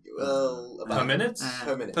two. Well, about per minute,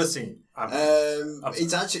 per scene.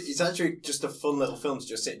 It's actually just a fun little film to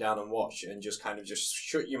just sit down and watch, and just kind of just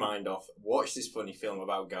shut your mind off. Watch this funny film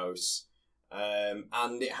about ghosts.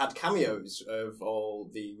 And it had cameos of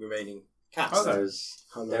all the remaining cast.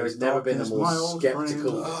 There has never been a more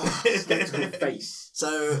skeptical face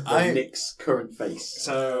than Nick's current face.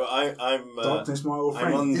 So I'm Darkness, my old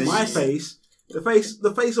friend. on my face, the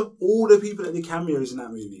face of all the people that did cameos in that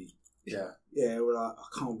movie. Yeah, we're like,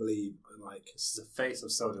 I can't believe, like, this is the face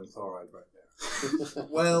of sodium chloride right there.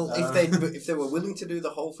 Well, if they were willing to do the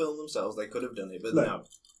whole film themselves, they could have done it, but no.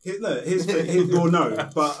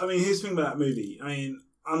 But I mean, here's the thing about that movie. I mean,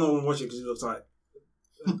 I'm not going to watch it because it looks like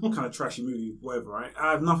a kind of trashy movie, whatever, right?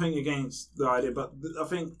 I have nothing against the idea, but I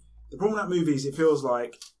think the problem with that movie is it feels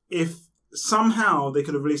like if somehow they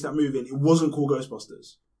could have released that movie and it wasn't called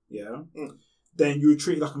Ghostbusters, then you would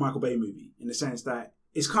treat it like a Michael Bay movie, in the sense that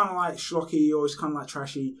it's kind of like schlocky or it's kind of like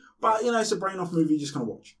trashy, but, you know, it's a brain-off movie you just kind of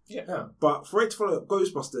watch. Yeah. But for it to follow up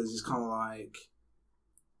Ghostbusters is kind of like,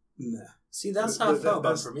 nah. See, that's how I felt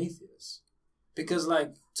about Prometheus. Because,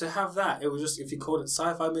 like, to have that, it was just, if you called it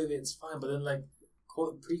sci-fi movie, it's fine. But then, like,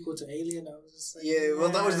 call it prequel to Alien, I was just like... Yeah, well,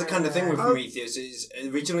 that was the kind of thing with Prometheus, is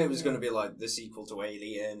originally it was going to be, like, the sequel to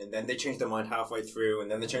Alien, and then they changed their mind halfway through, and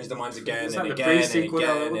then they changed their minds again, and like again, and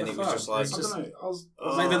again, and it was just like... I don't know. I was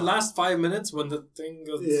like, the last 5 minutes when the thing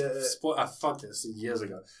got... I fucked this years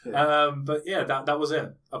ago. Yeah. But, yeah, that was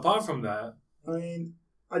it. Apart from that... I mean,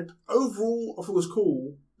 overall, I thought it was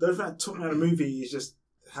cool. The only thing that took me out of the movie is just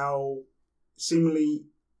how seemingly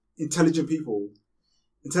intelligent people,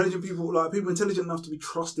 like people intelligent enough to be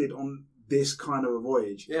trusted on this kind of a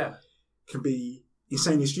voyage, can be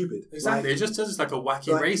insanely stupid. Exactly. Like, it just does like a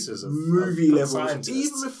wacky racism. Movie of levels. scientists.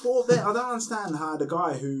 Even before that, I don't understand how the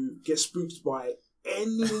guy who gets spooked by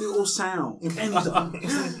any little sound.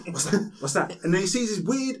 What's that? And then he sees this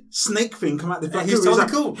weird snake thing come out the back. He's totally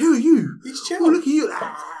cool. Who are you? He's chill. Oh, look at you.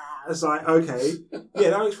 It's like, okay.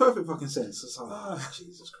 Yeah, that makes perfect fucking sense. It's like,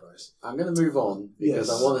 Jesus Christ. I'm going to move on because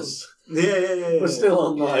I want us. Yeah. We're still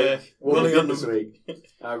on one on this week.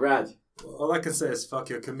 Rad. All I can say is fuck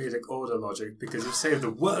your comedic order logic, because you've saved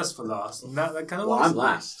the worst for last. And that kind of I'm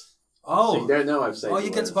last. Oh. So you don't know I've saved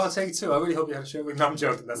you get to partake too. I really hope you had a show week. No, I'm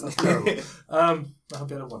joking. That's not terrible. I hope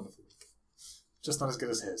you had a wonderful week. Just not as good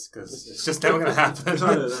as his, because it's just never going to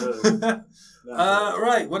happen.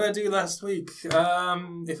 Right, what did I do last week?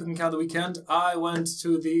 If we can count the weekend, I went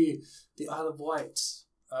to the Isle of Wight,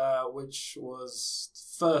 which was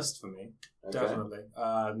first for me, definitely.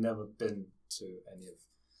 I've never been to any of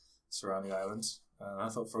surrounding islands. I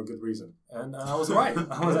thought for a good reason, and I was right.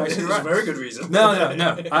 I was actually It's right. a very good reason. No.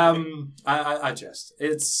 I jest.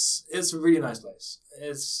 It's a really nice place.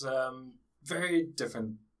 It's very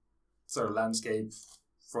different sort of landscape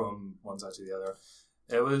from one side to the other.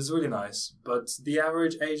 It was really nice, but the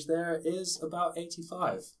average age there is about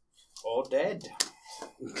 85. Or dead.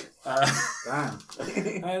 Damn.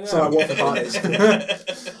 I know. So like what the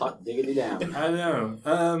parties? Hot diggity down. I know.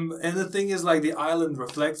 And the thing is, like, the island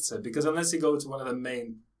reflects it, because unless you go to one of the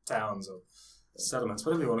main towns or settlements,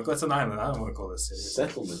 whatever you want to call it, it's an island. I don't want to call it a city.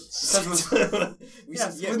 Settlements. Settlements.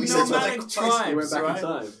 Yes, yeah, with we no said manic like tribes, You went back right? in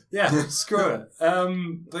time. Yeah, screw it.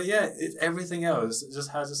 But yeah, everything else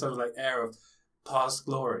just has a sort of like air of past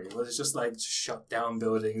glory, where it's just like shut down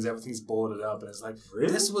buildings, everything's boarded up, and it's like,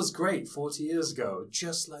 Really? this was great 40 years ago,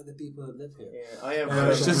 just like the people that live here. Yeah, I have.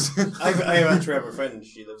 It's just I actually have a friend.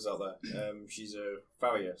 She lives out there. She's a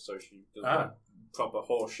farrier, so she does like proper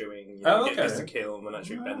horseshoeing. You know, gets to kill and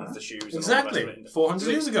actually bends the shoes. And Exactly. all the rest of it. 400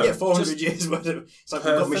 years ago. Yeah, 400 Just years worth of. It's like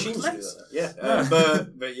we've got perfect machines to do place. that. Yeah,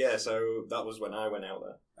 but yeah. So that was when I went out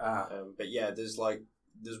there. But yeah,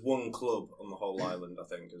 there's one club on the whole island, I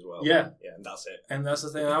think, as well. Yeah. Yeah, and that's it. And that's the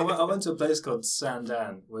thing. I went to a place called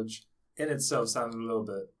Sandan, which in itself sounded a little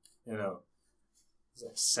bit, it's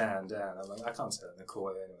like Sandan. I'm like, I can't say that in a cool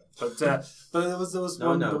way anyway. But there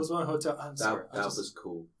was one hotel. I'm sorry. That was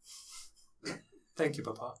cool. Thank you,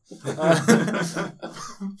 Papa.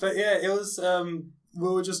 But yeah, it was. We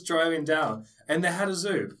were just driving down, and they had a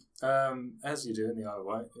zoo, as you do in the Isle of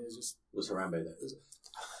Wight. It was just. Was Harambe there?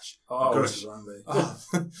 Oh, Ghost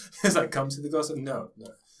Harambe. it's like, come to the ghost. No.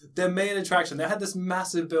 Their main attraction, they had this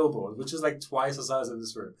massive billboard, which is like twice the size of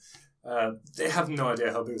this room. They have no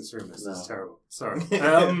idea how big this room is. No. It's terrible. Sorry.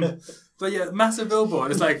 But yeah, massive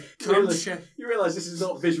billboard. It's like, come check. You realise this is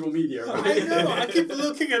not visual media, right? I know. I keep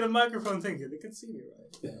looking at the microphone thinking, they can see me,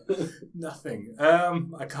 right? Yeah. Nothing.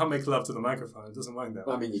 I can't make love to the microphone. It doesn't work that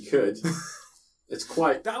way. I mean, you could. It's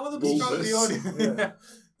quite. That would have destroyed the audio. Yeah.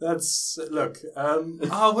 That's, look.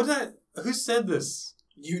 Who said this?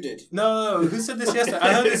 You did. No, who said this yesterday?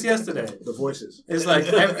 I heard this yesterday. The voices. It's like,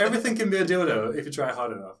 everything can be a dildo if you try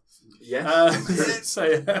hard enough. Yes. So,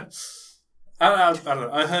 yeah. I don't know.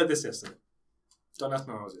 I heard this yesterday. Don't ask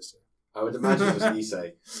me what I was yesterday. I would imagine it was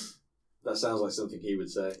Issei. That sounds like something he would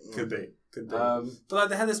say. Could be. Um, But like,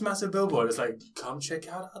 they had this massive billboard. It's like, come check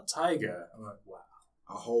out our tiger. I'm like, wow.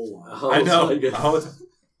 A whole one. oh, I know. tiger.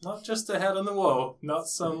 Not just a head on the wall. Not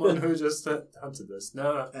someone who just hunted this.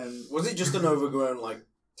 No. And Was it just an overgrown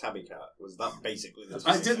tabby cat? Was that basically the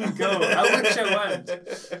I didn't go. I wish I went.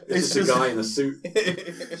 It's just a guy in a suit.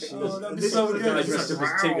 Oh, that'd be This so is the good. guy It's dressed like,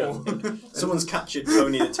 up as wow. Tigger. Someone's captured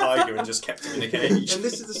Tony the tiger and just kept him in a cage. and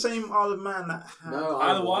this is the same Isle of Man that had No,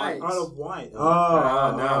 Isle of Wight. Isle of Wight.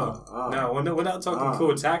 No, we're not talking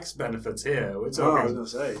cool tax benefits here. We're I was talking. gonna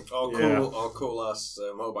say. Cool ass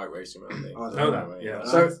motorbike racing around there. I don't Know know. that, yeah.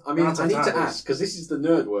 So, I mean, That's I need to what that ask, because this is the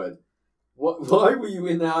nerd word. Why were you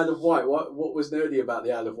in the Isle of Wight? What was nerdy about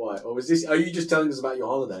the Isle of Wight? Or are you just telling us about your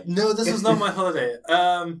holiday? No, this was not my holiday.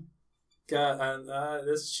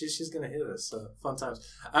 She's gonna hear this. So fun times.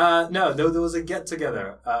 No, there was a get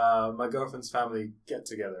together. My girlfriend's family get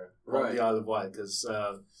together on Right. the Isle of Wight because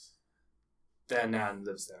their nan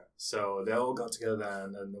lives there. So they all got together there,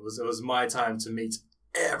 and it was my time to meet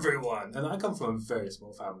everyone. And I come from a very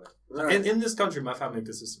small family. Right. In this country, my family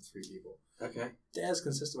consists of 3 people. Okay. Theirs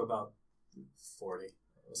consists of about 40. or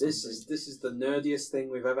This something. is the nerdiest thing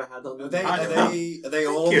we've ever had on Are the they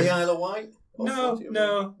all on you. the Isle of Wight? All No. 40 of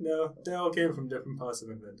them? They all came from different parts of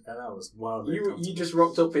England, and I was wildly You uncomfortable. just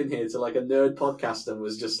rocked up in here to like a nerd podcast and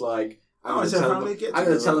was just like, I'm it's going a to family get tell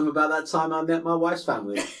together. them about that time I met my wife's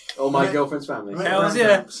family or my Yeah. girlfriend's family. Right, Hells right,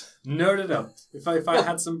 yeah. right. Nerded up. If I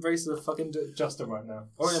had some braces, I'd fucking adjust them right now.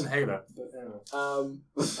 Or an inhaler. But anyway.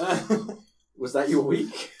 Was that your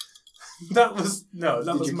week? That was Did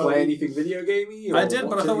was you my play week. anything video gamey? Or I did,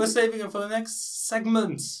 but I watch thought we're anything? saving it for the next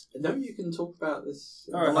segment. No, you can talk about this.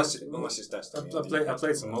 All right. Unless it's Destiny. I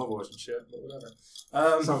played some Overwatch and shit, but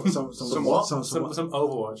whatever. Some what? Some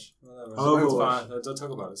Overwatch. Whatever. Overwatch. It's fine. Don't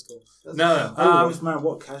talk about it. It's cool. That's- No. Oh, man,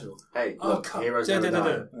 what casual? Hey, Oh, look, come. heroes never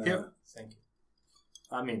die. Here. Thank you.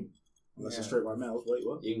 I mean. Unless Yeah. it's straight by mails. Wait,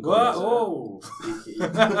 what? You can call What? me, Oh.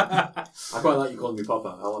 I quite like you calling me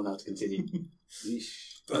Papa. I want that to continue. Yeesh.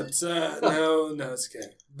 But no, it's okay.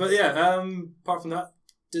 But yeah, apart from that,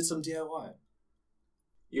 did some DIY.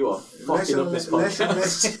 You are fucking up this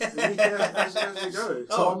podcast. As we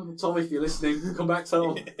go. Tom, if you're listening, come back,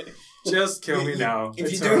 Tom. Just kill me now. If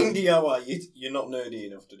It's you're doing alright. DIY, you're not nerdy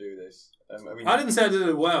enough to do this. I mean, I didn't say I did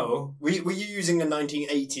it well. were you using a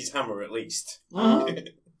 1980s hammer at least?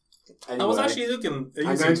 Anyway, I was actually looking.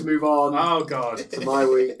 I'm going to move on Oh god. to my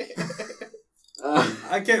week.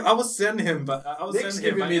 I was sending him, but I was Nick's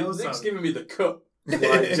sending him. Nick's giving me the cut. Like,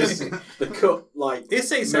 just the cut, like. He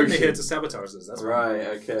say send me motion. here to sabotage this. That's Right,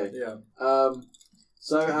 okay. Yeah.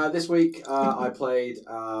 So this week I played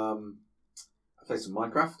some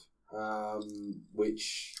Minecraft,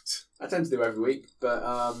 which I tend to do every week, but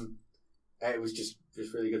it was just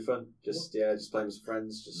really good fun. Just playing with some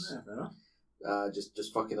friends, fair enough.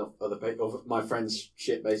 just fucking up other people, my friends'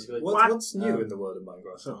 shit basically. What's new in the world of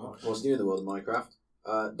Minecraft? So hard. What's new in the world of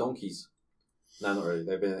Minecraft? Donkeys. No, not really.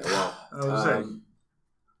 They've been in it a while. I was saying.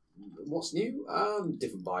 What's new?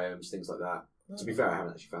 Different biomes, things like that. To be fair, I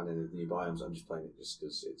haven't actually found any of the new biomes. I'm just playing it just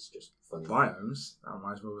because it's just funny. Biomes? That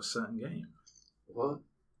reminds me of a certain game. What?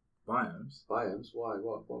 Biomes? Biomes? Why?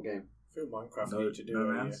 What game? I feel Minecraft No, need to do no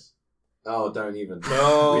it. man's. Oh, don't even.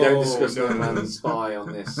 No, We don't discuss no. No Man's Spy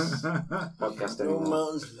on this podcast No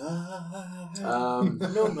anymore. man's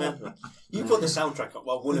life. No man's life. You put the soundtrack on.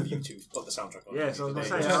 Well, one of you two put the soundtrack on. Yeah, so I was going to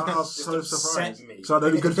Today. say, I was Just so upset surprised. me. So the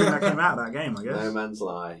only good thing that came out of that game, I guess. No Man's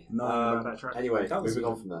Lie. No, about that track. Anyway, That was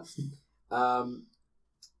moving on from that.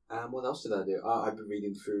 What else did I do? I've been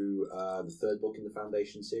reading through the third book in the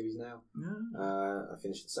Foundation series now. Yeah. I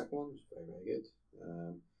finished the second one. It's very, very good.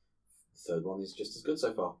 The third one is just as good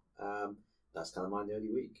so far. That's kind of my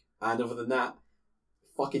nerdy week. And other than that,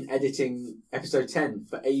 fucking editing episode 10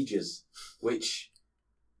 for ages, which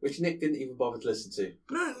Nick didn't even bother to listen to.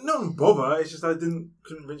 No, not bother. It's just I couldn't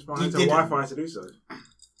reach my You to didn't. Wi-Fi to do so.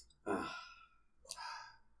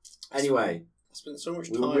 Anyway, I spent so much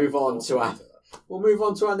We'll time. move on before to I our- did that. we'll move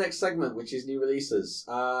on to our next segment, which is new releases.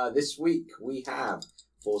 This week we have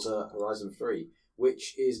Forza Horizon 3,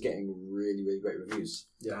 which is getting really, really great reviews.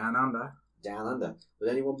 Down under. Down under. Would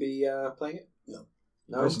anyone be playing it? No.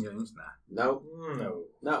 No? Racing games, nah. No? No.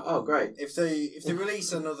 No? Oh, great. If they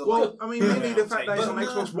release another, Well, I mean, really, the fact that it's But on no.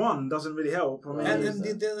 Xbox One doesn't really help. I mean, And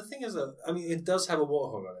the thing is that it does have a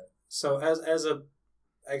Warthog on it. So as a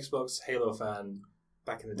Xbox Halo fan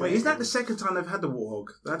back in the day, wait, isn't that the second time they've had the Warthog?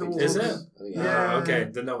 They had the Is Warthog. it? I think- Yeah. Okay,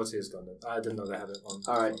 the novelty is gone. I didn't know they had it on.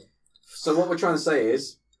 All right. So what we're trying to say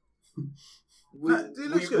is, we It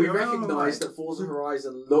looks good. recognise that Forza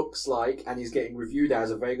Horizon looks like and is getting reviewed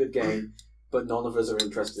as a very good game, but none of us are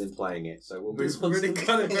interested in playing it. So we'll It's move on really to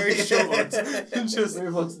cut it very short. And just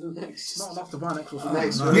move on to the next. It's not enough to buy an Xbox One.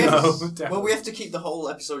 Next no. week. no, well, definitely. we have to keep the whole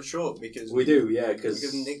episode short because We do, yeah, because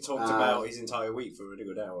Nick talked about his entire week for a really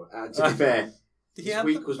good hour. to be fair, Yeah,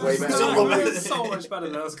 week was way better So, than it's so much better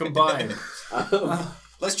than us combined.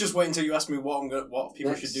 Let's just wait until you ask me what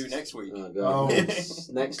people Next. should do next week. Oh, Oh. God.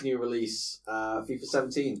 Next new release, FIFA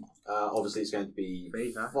 17. Obviously, it's going to be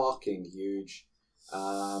FIFA. fucking huge.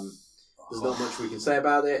 There's not much we can say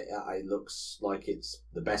about it. It looks like it's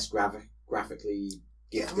the best graphically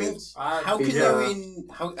Yeah, gifted. I mean, how can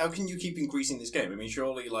FIFA. how can you keep increasing this game? I mean,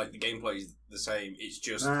 surely like the gameplay is the same. It's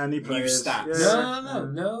just New new players. stats. Yeah.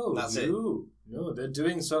 No. That's it. No, they're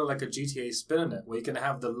doing sort of like a GTA spin on it, where you can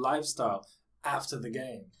have the lifestyle after the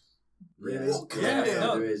game. Really? What kind Yeah, of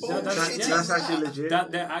no, there is. bullshit that's- is That's that? actually legit.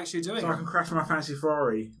 That they're actually doing. So I can crash my fancy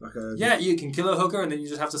Ferrari like a Yeah, you can kill a hooker, and then you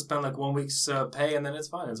just have to spend like 1 week's pay, and then it's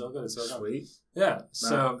fine. It's all good. It's all done. sweet. Yeah,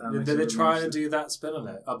 so that makes they're it trying to interesting. do that spin on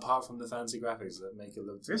it, apart from the fancy graphics that make it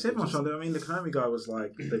look. I guess everyone's trying to. I mean, the Konami guy was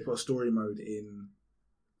like, they put a story mode in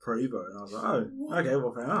Pro Evo, and I was like, oh, okay,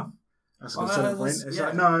 well, fair enough. That's a good Well, selling that's- point. It's yeah.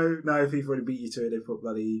 like, no, if FIFA already beat you to it, they put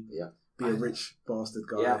bloody be a I- rich bastard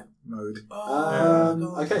guy Yeah. mode.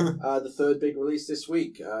 Okay, the third big release this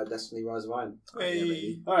week, Destiny Rise of Iron. Oh, yeah,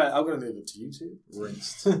 baby. All right, I'm gonna leave it to you two.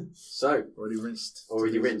 Rinsed. So, Already rinsed.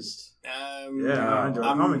 already rinsed. Yeah, No,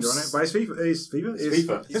 I'm enjoying it. But it's FIFA. It's FIFA. It's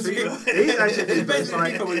FIFA. It's FIFA. It is actually It's FIFA. It's basically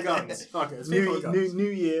like FIFA with guns. Fuck it, it's FIFA with guns. new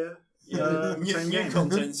year. New, same new game.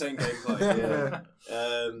 content, same gameplay. Yeah.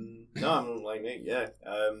 No, I'm like Nick. Yeah.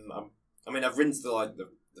 I've rinsed the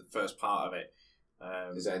first part of it.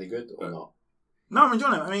 Is it any good or not? No, I'm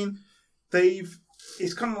enjoying it. I mean,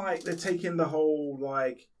 it's kind of like they're taking the whole,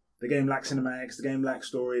 like, the game lacks cinematics, the game lacks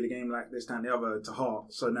story, the game lacks this, that, and the other to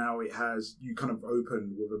heart. So now you kind of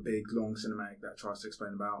open with a big, long cinematic that tries to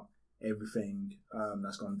explain about everything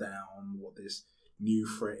that's gone down, what this new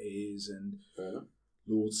threat is, and Fair enough.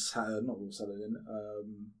 Lord Saladin. Lord Saladin.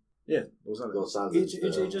 Lord Saladin.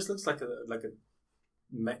 It just looks like a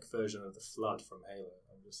mech version of the Flood from Halo.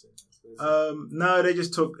 I'm just saying. No, they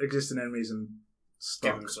just took existing enemies and Gave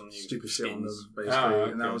stuck them some new stupid shit on them, skins. basically,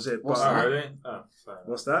 Okay. and that was it. What's But, that? really? Oh, fair enough.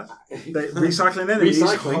 what's that? Recycling enemies.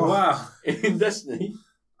 Recycling? Oh, Wow. In Destiny.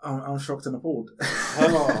 I'm shocked and appalled.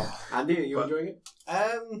 Oh. Andy, are you But- enjoying it?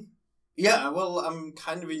 Yeah, well, I'm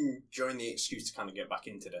kind of enjoying the excuse to kind of get back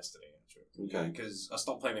into Destiny, actually. Okay. Because I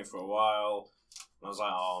stopped playing it for a while, and I was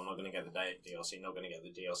like, oh, I'm not going to get the DLC, not going to get the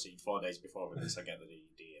DLC. 4 days before release, I get the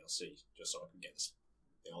DLC, just so I can get this,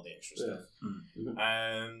 all the extra stuff. Mm-hmm.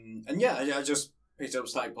 And yeah, I just picked up,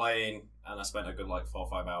 started playing, and I spent a good 4 or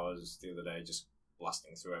 5 hours the other day just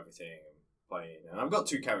blasting through everything and playing. And I've got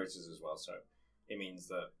 2 characters as well, so it means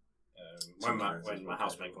that when my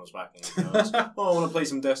housemate comes back and he goes, oh, I want to play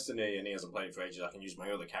some Destiny, and he hasn't played for ages, I can use my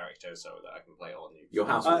other character so that I can play all new. Your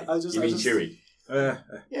housemate? You mean Chewie?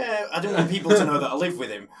 Yeah, I don't want people to know that I live with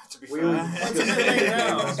him, to be fair.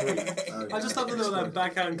 I just love the little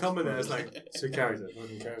backhand comment there. It's like, 2 characters,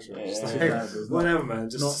 fucking character. Yeah. Just Two like, characters. whatever, man.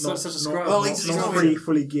 Just Not such a not, scrub. Well, not, it's not not three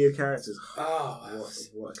fully geared characters. Oh,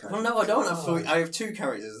 What a character. Well, no, I don't have I have 2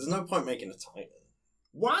 characters. There's no point making a Titan.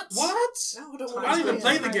 What? No, I don't want I didn't even to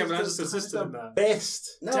play the game, and I just insisted on that.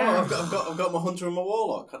 Best. No, Damn. I've got my Hunter and my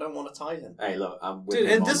Warlock. I don't want a Titan. Hey, look, I'm with Dude,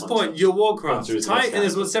 you at on this Hunter. point, you're Warcraft. Hunter is Titan my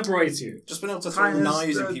is what separates you. Just being able to throw Hunters,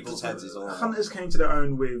 knives in the- people's heads is all. Hunters came to their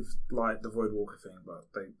own with the Void Walker thing, but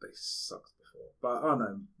they sucked before. But I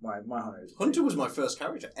know my Hunter is Hunter was my first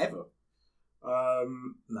character ever.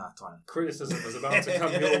 Titan. Criticism is about to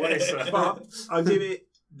come your way, sir. But I'll give it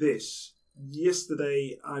this.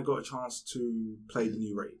 Yesterday, I got a chance to play the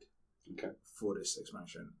new raid. Okay. For this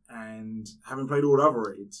expansion, and having played all the other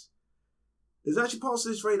raids, there's actually parts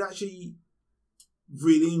of this raid I actually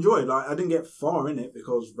really enjoyed. I didn't get far in it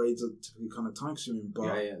because raids are typically kind of time consuming, but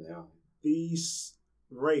Yeah, they are. these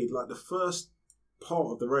raid, the first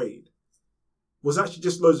part of the raid, was actually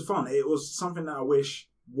just loads of fun. It was something that I wish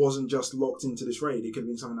wasn't just locked into this raid. It could have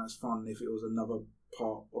been something that's fun if it was another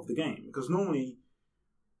part of the game. Because normally,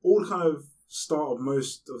 all the kind of start of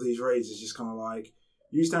most of these raids is just kind of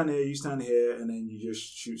you stand here, and then you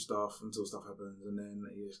just shoot stuff until stuff happens, and then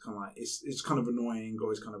it's kind of it's kind of annoying,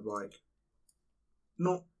 or it's kind of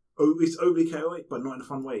it's overly chaotic, but not in a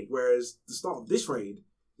fun way. Whereas the start of this raid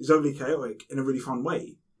is overly chaotic in a really fun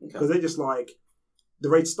way, because they just the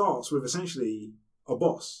raid starts with essentially a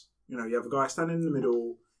boss. You have a guy standing in the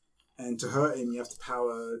middle, and to hurt him, you have to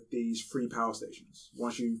power these 3 power stations.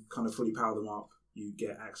 Once you kind of fully power them up, you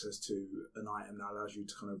get access to an item that allows you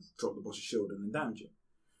to kind of drop the boss's shield and then damage it.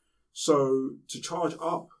 So to charge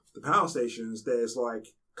up the power stations, there's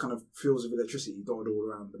kind of fields of electricity dotted all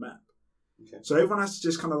around the map. Okay. So everyone has to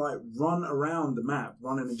just kind of run around the map,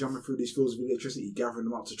 running and jumping through these fields of electricity, gathering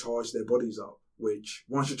them up to charge their bodies up. Which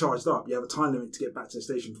once you're charged up, you have a time limit to get back to the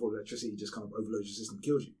station before the electricity just kind of overloads your system and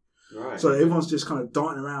kills you. Right. So everyone's just kind of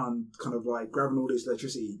darting around, kind of grabbing all this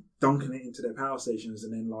electricity, dunking it into their power stations,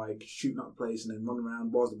 and then shooting up the place and then running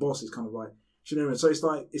around whilst the boss is kind of shooting everyone. So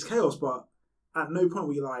it's chaos, but at no point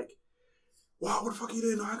were you wow, what the fuck are you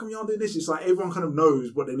doing? How come you aren't doing this? It's everyone kind of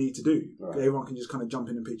knows what they need to do. Right. Everyone can just kind of jump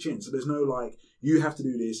in and pitch in. So there's no you have to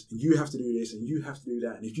do this, and you have to do this, and you have to do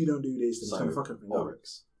that, and if you don't do this, then it's going to fuck everything up.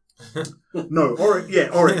 Oryx. No,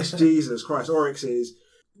 Oryx. Jesus Christ, Oryx is.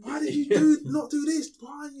 Why did you not do this?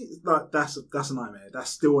 Why? That's a nightmare. That's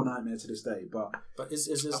still a nightmare to this day. But is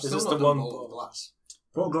I've this still the not done one? Vault of Glass.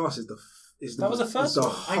 Vault of Glass is That was the first the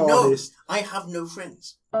one. I know. hardest. I have no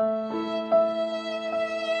friends.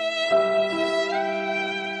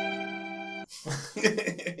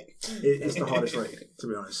 It's the hardest raid, to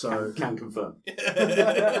be honest. So, Can confirm.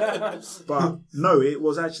 but no, it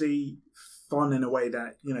was actually fun in a way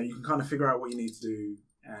that you can kind of figure out what you need to do,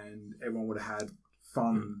 and everyone would have had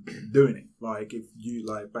fun doing it. If you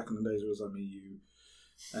back in the days, it was me, you,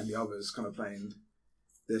 and the others kind of playing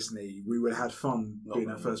Destiny. We would have had fun doing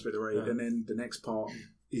that first bit of raid, and then the next part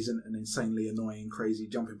isn't an insanely annoying, crazy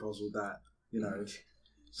jumping puzzle that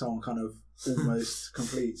someone kind of almost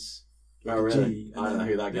completes. Oh, really? G, I don't know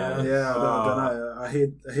who that guy is. Yeah, I don't know. I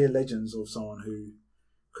hear legends of someone who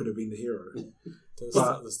could have been the hero.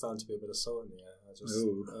 There's starting to be a bit of salt in the air.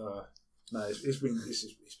 No, it's been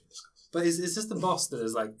discussed. But is this the boss that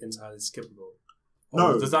is entirely skippable?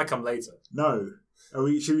 No. Or does that come later? No,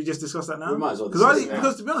 should we just discuss that now? We might as well discuss it now.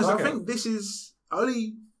 Because to be honest, Okay. I think I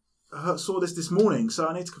only saw this morning, so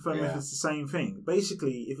I need to confirm if Yeah. it's the same thing.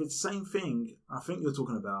 Basically, if it's the same thing, I think you're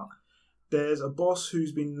talking about. There's a boss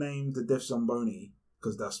who's been named the Death Zamboni,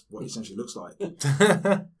 because that's what he essentially looks like.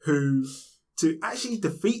 Who to actually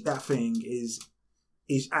defeat that thing is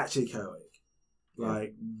actually chaotic.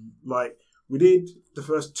 Like we did the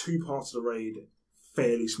first 2 parts of the raid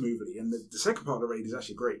fairly smoothly, and the second part of the raid is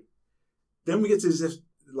actually great. Then we get to this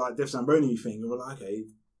Death Zamboni thing, and we're like,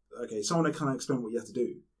 okay, someone kind of explain what you have to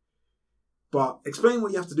do. But explaining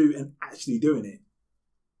what you have to do and actually doing it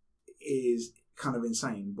is kind of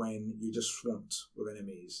insane when you're just swamped with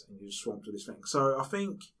enemies and you're just swamped with this thing. So I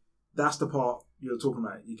think that's the part you're talking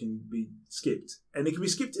about. You can be skipped, and it can be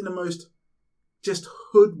skipped in the most just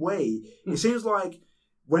hood way. It seems like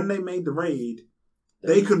when they made the raid,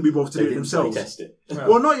 they couldn't be bothered to do it themselves. Test it.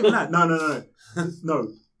 Well, not even that. No.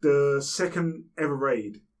 No, the second ever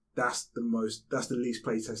raid. That's the least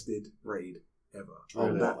play tested raid ever.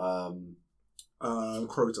 Crota.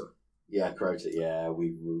 Yeah, Crota. Yeah,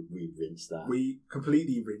 we rinsed that. We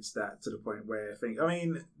completely rinsed that to the point where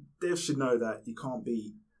Dev should know that you can't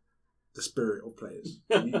beat the spirit of players.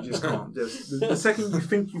 You just can't. The second you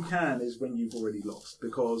think you can is when you've already lost,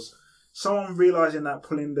 because someone realizing that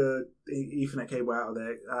pulling the Ethernet cable out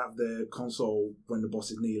of their console when the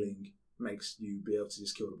boss is kneeling makes you be able to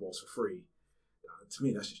just kill the boss for free. To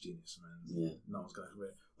me, that's just genius, man. Yeah. No one's going for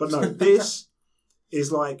it. But no, this is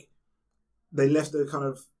like they left the kind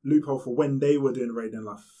of loophole for when they were doing the raid. And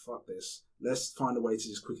like, fuck this. Let's find a way to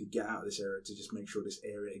just quickly get out of this area to just make sure this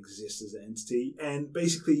area exists as an entity. And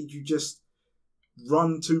basically, you just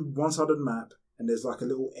run to one side of the map, and there's like a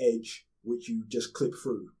little edge which you just clip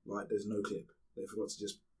through. Like there's no clip. They forgot to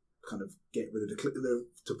just kind of get rid of the clip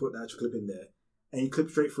to put the actual clip in there, and you clip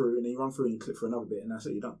straight through, and then you run through and you clip for another bit, and that's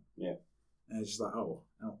it. You're done. Yeah. And it's just like, oh,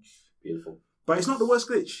 ouch. Beautiful. But it's not the worst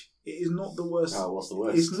glitch. It is not the worst. Oh, what's the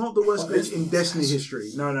worst? It's not the worst glitch in Destiny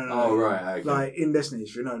history. No. Oh, right. Okay. Like, in Destiny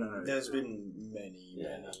history. No. There's been many.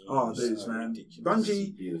 Oh, dudes, man. ridiculous.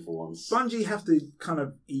 Bungie, Beautiful ones. Bungie have to kind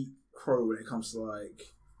of eat crow when it comes to,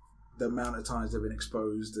 like, the amount of times they've been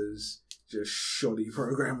exposed as just shoddy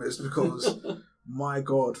programmers, because, my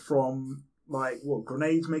God, from, like,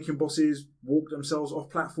 grenades making bosses walk themselves off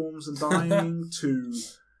platforms and dying to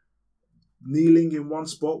kneeling in one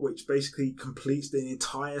spot, which basically completes the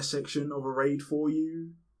entire section of a raid for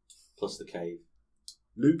you. Plus the cave.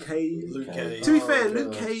 Luke Cave. To be fair,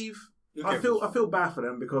 Luke Cave, I feel bad for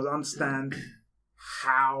them, because I understand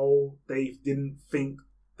how they didn't think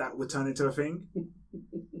that would turn into a thing.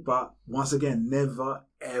 But once again, never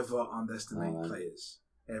ever underestimate players.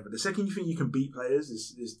 Ever. The second you think you can beat players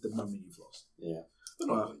is the moment you've lost. Yeah. They're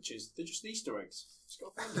not glitches, they're just Easter eggs. Just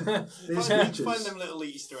got to find them little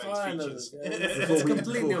Easter eggs features. It's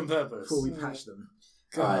completely on purpose. Before we patch them.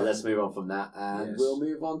 Alright, let's move on from that, and we'll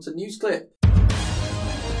move on to news clip.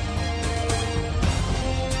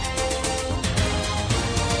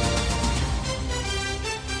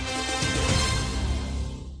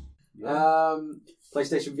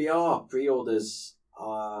 PlayStation VR pre-orders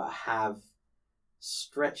have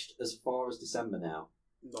stretched as far as December now.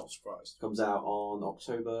 Not surprised. Comes out on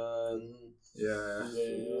October. Yeah.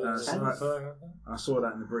 I saw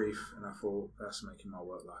that in the brief, and I thought, that's making my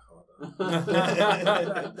work life harder.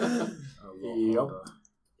 A lot harder.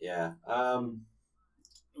 Yeah.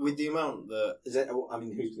 With the amount that is it? I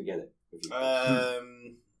mean, who's gonna get it?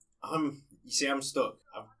 I'm stuck.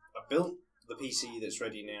 I've built the PC that's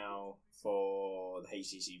ready now for the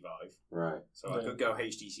HTC Vive. Right. So I could go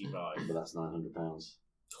HTC Vive, but that's £900.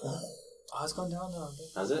 Oh, it's gone down now.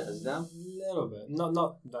 Has it? Has it down? A little bit. Not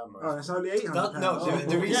that much. Oh, it's only £800.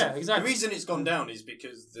 The reason it's gone down is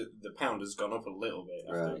because the pound has gone up a little bit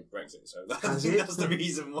after Brexit. So that's the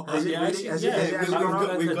reason why.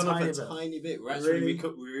 We've gone up a tiny bit.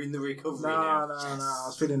 We're in the recovery now. No. I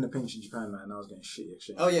was feeling the pinch in Japan, man. I was getting shitty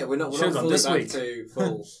exchange. Oh yeah, we're not fully back to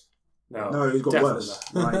full. No, it got worse.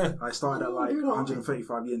 Like, I started at like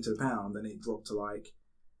 135 yen to the pound, and it dropped to like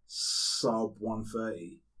sub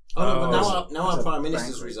 130. Oh no! But now our Prime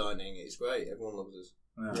Minister's resigning. It's great. Everyone loves us.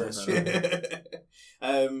 Yeah,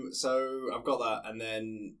 so I've got that, and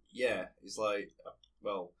then it's like,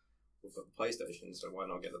 well, we've got the PlayStation, so why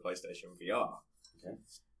not get the PlayStation VR? Okay.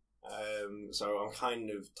 So I'm kind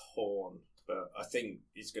of torn, but I think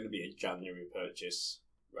it's going to be a January purchase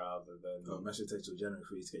rather than. Oh, it should take till January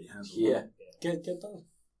for you to get your hands on. Yeah. Get both.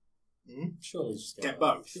 Surely just get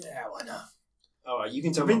both. Yeah, why not? Alright, you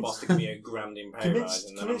can tell my boss to give me a grand in pay rise,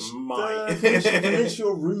 and then I might. Convince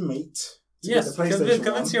your roommate to get the PlayStation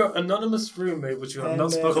convince your anonymous roommate, which you have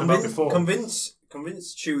not spoken about before. Convince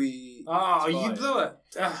Chewy. Oh, you blew it.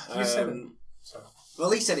 You said it. Well,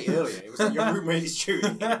 he said it earlier. It was like, your roommate is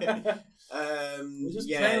Chewy. We're just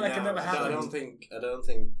playing like it never happened. I don't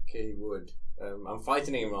think he would. I'm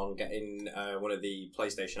fighting him on getting one of the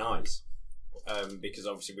PlayStation Eyes, because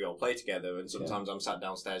obviously we all play together, and sometimes I'm sat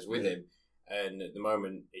downstairs with him. And at the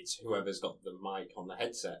moment, it's whoever's got the mic on the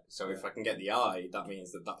headset. So if I can get the eye, that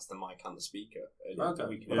means that's the mic and the speaker. And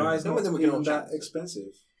okay. The eye's not even that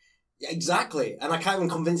expensive. Yeah, exactly. And I can't even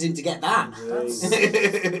convince him to get that.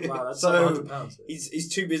 Wow, that's so £100. he's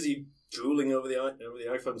too busy drooling over the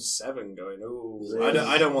iPhone 7 going, oh, really?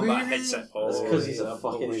 I don't want that headset, Paul. That's because he's a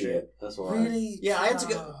fucking idiot. That's why. Really? Yeah, I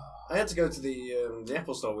I had to go to the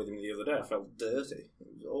Apple store with him the other day. I felt dirty. It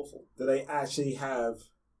was awful. Do they actually have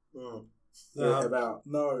Mm. it about?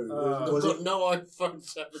 No. Was I've got it? no iPhone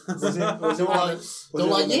 7. Was it? Was it They're one? like, Was they're it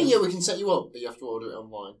like, one yeah, of yeah, those- we can set you up, but you have to order it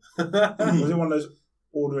online. Was it one of those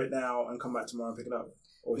order it now and come back tomorrow and pick it up?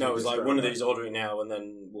 Or No, it was just like straight one of away? these order it now and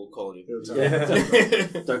then we'll call you. It'll tell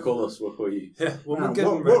Yeah. you. Don't call us, we'll call you. Yeah, well, Man, we'll get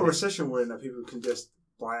them what ready. recession we're in that people can just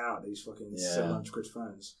buy out these fucking Yeah. 700 quid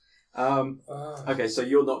phones? Okay, so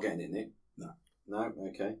you're not getting it, Nick? No. No?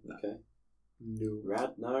 Okay. Okay. No.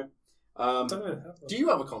 Rad? No? Don't even have one. Do you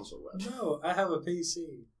have a console, Rad? No, I have a PC.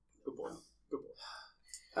 Good boy. Good boy.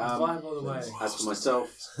 Vive all the way. As for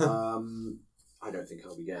myself, I don't think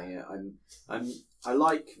I'll be getting it. I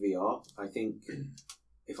like VR. I think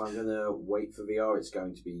if I'm gonna wait for VR, it's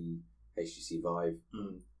going to be HTC Vive,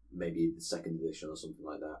 maybe the second edition or something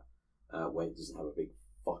like that, where it doesn't have a big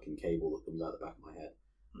fucking cable that comes out the back of my head.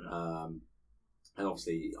 And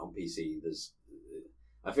obviously on PC,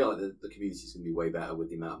 I feel like the community is going to be way better with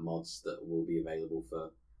the amount of mods that will be available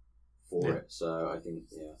for it. So I think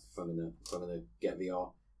if I'm gonna get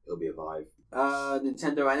VR, it'll be a Vive.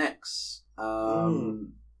 Nintendo NX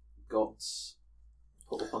got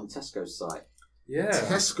put up on Tesco's site. Yeah.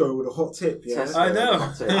 Tesco with a hot tip, yeah. Tesco I know.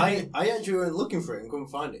 got it. I actually went looking for it and couldn't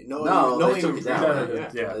find it. No, they took it down.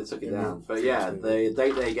 Yeah. They took it Yeah. down. But yeah, the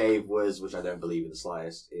date they gave was, which I don't believe in the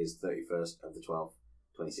slightest, is 31st of the 12th,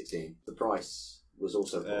 2016. The price was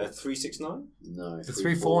also 369? no, For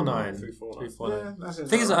 349. 349. Yeah, that's The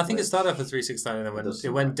thing is, I think it it started off at 369 and then it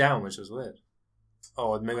went down, which was weird.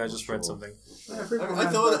 Oh, maybe I just read something. Yeah, I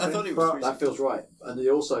thought it was That feels right. And they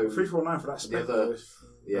also 349 for that spec. The other- though.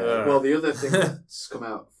 yeah. Well, the other thing that's come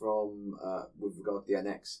out from with regard to the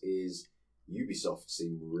NX is Ubisoft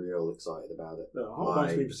seem real excited about it. Look, a whole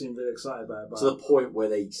bunch of people seem really excited about it. But To the point where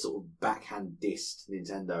they sort of backhand dissed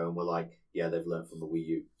Nintendo and were like, "Yeah, they've learned from the Wii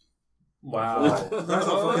U." Wow. that's not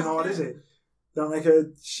fucking hard, is it? Don't make a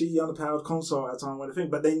shitty underpowered console at a time when they think,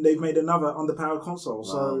 but then they've made another underpowered console, Well,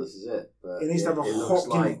 so this is it. But it needs to have a it hot looks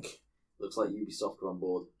gimmick. like Ubisoft are on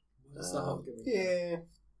board. What's the hot gimmick? Yeah.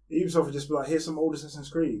 Ubisoft would just be like, here's some old Assassin's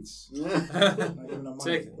Creeds. Not giving them money.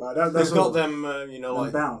 Take it. Like, that's They've got all. them,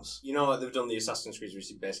 And bounce. like they've done the Assassin's Creed, which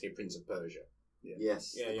is basically Prince of Persia.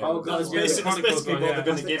 Yes. Yeah, yeah. Oh, God, That's yeah, basically, the that's basically Chronicles what one, they're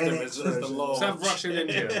going to yeah. give them That's as the the NX law. Let's have Russian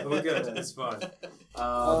India. We're good. It's fine.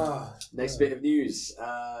 Next bit of news.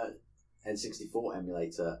 N64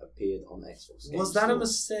 emulator appeared on Xbox. Game Was that a Store.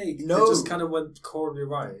 mistake? No. It just kind of went horribly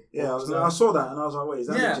right. Yeah, What was I saw that and I was like, wait, is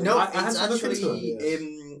that Yeah. legit? No, I had it's to look into actually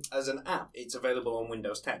it, as an app. It's available on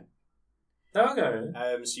Windows 10. Okay.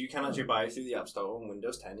 So you can actually buy it through the App Store on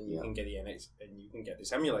Windows 10, and you can get the NX, and you can get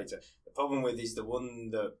this emulator. The problem with is the one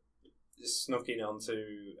that snuck in onto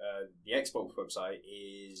the Xbox website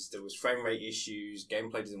is there was frame rate issues,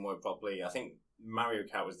 gameplay didn't work properly. I think Mario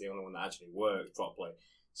Kart was the only one that actually worked properly.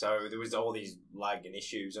 So there was all these lag and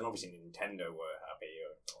issues, and obviously Nintendo were happy.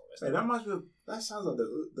 Hey, that must be. That sounds like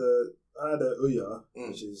the I had a Ouya,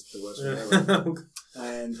 which is the worst one ever,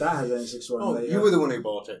 and that has N64 Oh, emulator. you were the one who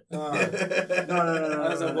bought it. No.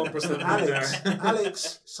 That's a 1%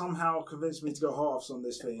 Alex somehow convinced me to go halves on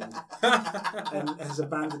this thing and has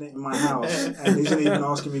abandoned it in my house and isn't even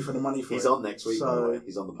asking me for the money for He's it. on next week, by the way.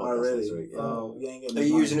 He's on the Oh, podcast really? next week. Yeah. Oh, you ain't getting Are me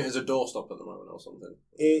you money. using it as a doorstop at the moment or something?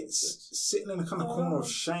 It's sitting in a kind of corner of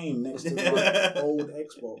shame next to my old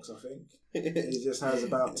Xbox, I think. It just has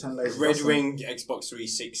about 10 layers of Red dust on it. Ring Xbox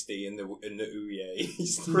 360 and the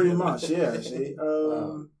Ouya. Pretty much, yeah, actually.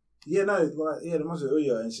 Yeah, no, there must be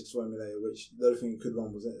Ouya N64 emulator, which the only thing it could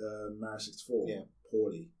run was Mario 64. Yeah.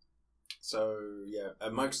 Poorly. So yeah,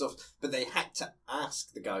 Microsoft, but they had to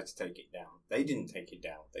ask the guy to take it down. They didn't take it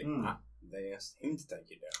down. They asked him to take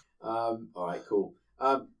it down. All right, cool.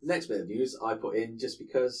 Next bit of news I put in just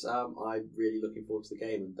because I'm really looking forward to the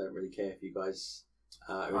game and don't really care if you guys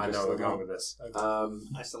are I interested know we're or going not. with this.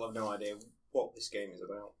 I still have no idea what this game is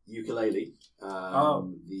about. Ukulele,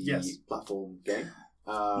 yes. platform game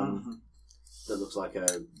that looks like a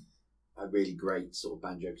really great sort of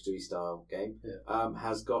Banjo-Kazooie style game,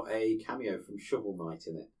 has got a cameo from Shovel Knight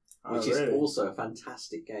in it, which is also a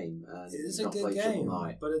fantastic game. And if It's you've a not good played game, Shovel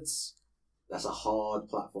Knight, but that's a hard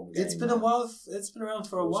platform game. it's been a while. It's been around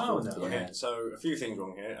for a while now. Yeah. Okay, so a few things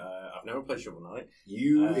wrong here. I've never played Shovel Knight. If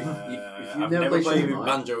you've I've never never played played Shovel Knight,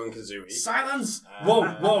 Banjo and Kazooie. Silence!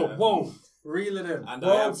 Whoa! Reel it in. And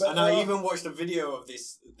Whoa, I even watched a video of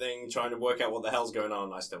this thing trying to work out what the hell's going on.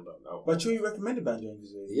 And I still don't know. But Chewie recommended Banjo and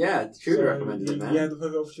Kazooie. yeah, truly recommended it, man. Yeah, the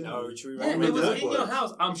perfect opportunity. No, Chewie Yeah, it recommended was it. in your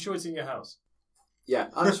house. I'm sure it's in your house. Yeah,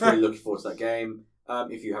 I'm just really looking forward to that game.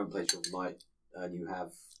 If you haven't played Shovel Knight and you have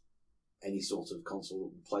any sort of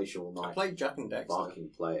console, play Shovel I Knight. played Jack and Dexter. Fucking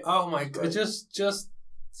play it. Oh my It's god! great. Just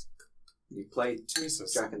You played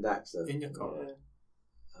Jesus. Jack and Daxter. In your car.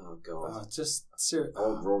 Oh god. Just seriously. I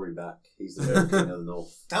want Rory back. He's the real king of the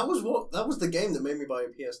north. That was the game that made me buy a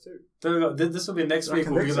PS2. There we go. This will be next Jack week.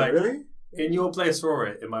 and We'll be Dexter, like, really? in your place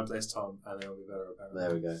Rory, in my place Tom, and it'll be better apparently.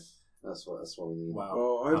 There we go. That's what we need. Wow.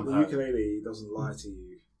 Oh, I hope I'm the hurt. ukulele doesn't lie to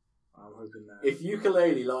you. I'm hoping that. If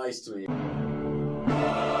ukulele lies to me.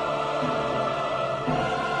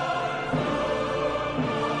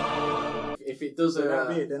 If it does Then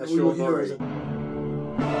that'd be it. Then a all you'll Sean hear Murray.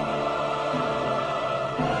 is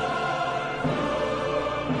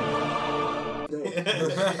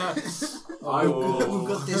We've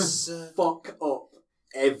got this. Fuck up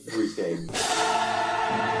everything.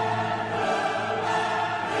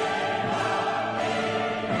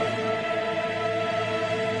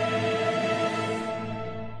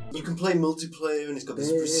 You can play multiplayer, and it's got this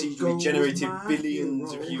There procedurally goes generated my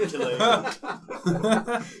billions hero. of ukulele.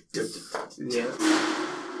 Yeah.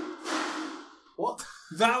 What?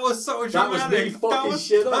 That was so That was dramatic. me That fucking was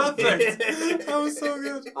shit up. perfect. That was so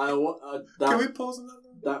good. That, Can we pause on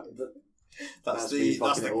that? That's me the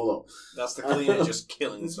fucking it all up. that's the cleaner just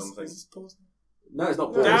killing something. Pause. No, it's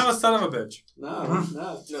not Damn, paused. son of a bitch. No.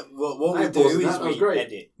 No, what I we ain't do pausing is that, that was we great.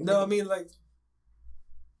 edit. No, I mean like.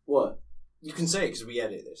 What? You can say it because we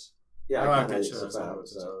edit this. Yeah, Oh, I okay, can't sure, edit that's stuff not out. what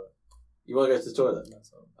it's So. about. You want to go to the toilet?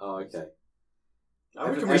 That's all. Oh, okay. I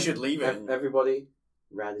reckon we should leave it. Everybody,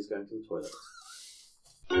 Rad is going to the toilet.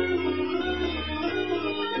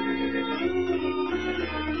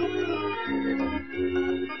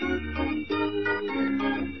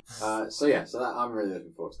 So that I'm really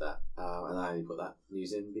looking forward to that, and I only put that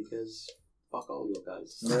news in because fuck all your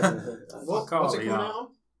guys. What's it coming out on?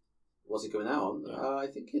 What's it coming out on? Yeah. I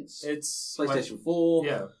think it's It's PlayStation 4,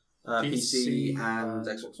 Yeah. PC, PC, and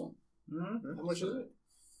Xbox One. How much is it?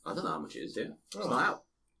 I don't know how much it is. Yeah, it's Oh. not out.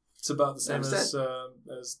 It's about the same Never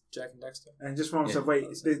as Jack and Dexter. And just one Yeah. said, wait,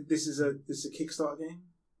 this is a Kickstarter game?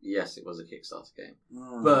 Yes, it was a Kickstarter game,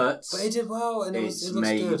 Oh. but But it did well, and it's it looks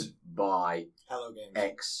made good. by Hello Games.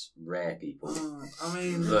 ex-Rare people I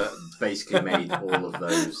mean, that basically made all of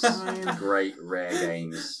those I mean, great Rare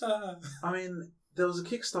games. I mean, there was a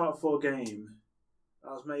Kickstarter for a game that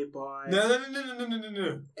was made by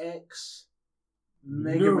No. ex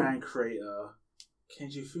Mega Man creator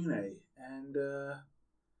Kenji Fune, and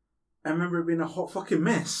I remember it being a hot fucking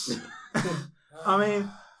mess. I mean,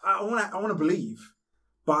 I want to believe,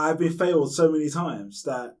 but I've been failed so many times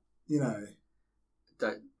that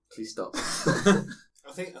Don't please stop.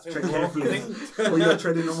 I think tread we're all- carefully. I think- Well, you're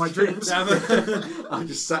treading on my dreams. Damn it. I'm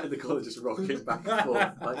just sat in the corner, just rocking back and forth.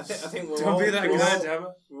 I Like, think we're Don't all, be that we're guy, all- damn it.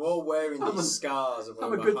 we're all wearing I'm these a- scars of I'm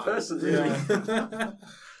where a we're good behind. person, really.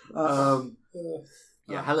 Yeah.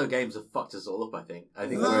 Yeah, Hello Games have fucked us all up. I think No,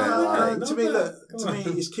 we're like, to me,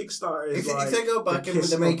 it's Kickstarter. Is If, like if they go back the and kiss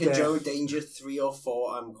they make of a death. Joe Danger 3 or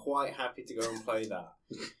 4, I'm quite happy to go and play that.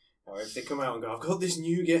 Or if they come out and go, I've got this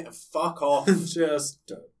new game, fuck off. Just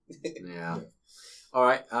don't. yeah. All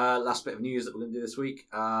right. Last bit of news that we're going to do this week.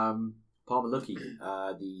 Palmer Luckey,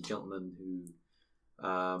 the gentleman who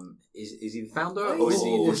is he the founder or is he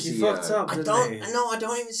the Oh, CEO? he fucked up. I didn't don't he? know. I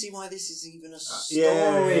don't even see why this is even a story.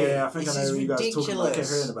 Yeah. I think this I know is you guys talking about. I kept ridiculous.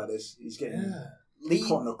 hearing about this. He's getting Leave,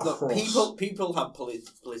 caught on a look, cross. people have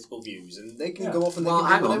political views, and they can Yeah. go off and they Well, can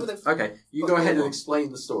hang do on. whatever they. Okay, you go fuck ahead they and want.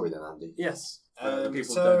 explain the story then, Andy. Yes. The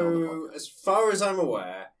people who don't know the So, podcast. as far as I'm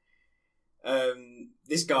aware,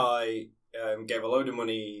 this guy gave a load of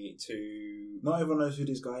money to. Not everyone knows who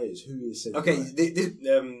this guy is. Who is said Okay, guy?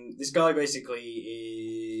 this guy basically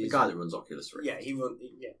is The guy that runs Oculus Rift. Yeah,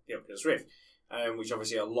 the Oculus Rift, which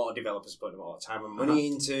obviously a lot of developers put a lot of time and money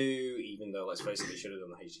into. Even though, let's face it, they should have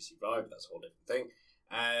done the HTC Vive. That's a whole different thing.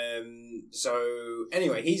 So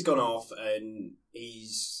anyway, he's gone off and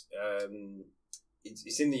he's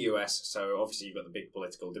it's in the US. So obviously you've got the big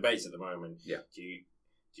political debates at the moment. Yeah. Do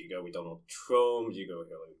you go with Donald Trump? Do you go with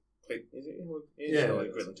Hillary? Is it Hillary? It's Yeah, Hillary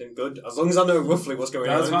it is. Clinton. Good. As long as I know roughly what's going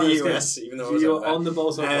That's on fine, in it's the good. US, even though I was You're over there. on the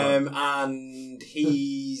ball so far. And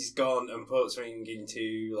he's gone and put something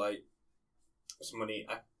into like some money.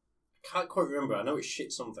 I can't quite remember. I know it's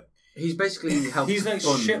shit something. He's basically helped. He's like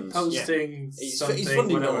fund- shit posting He's something.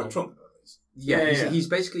 funding whatever. Donald Trump. Yeah, Yeah. he's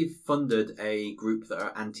basically funded a group that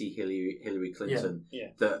are anti-Hillary Clinton Yeah.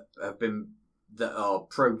 that are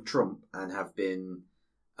pro-Trump and have been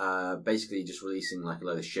basically just releasing like a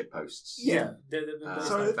load of shit posts. Yeah.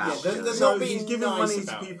 So about there's so not being he's giving nice money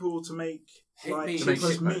about to it. people to make Hate like memes. shitpost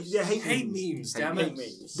Hate memes. Yeah, Hate memes, damn it. Hate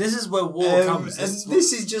memes. This is where war comes. And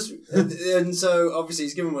this is just, and so obviously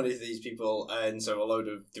he's given money to these people, and so a load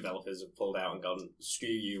of developers have pulled out and gone, screw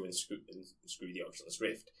you and screw the Oculus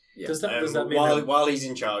Rift. Yeah. Does that mean While he's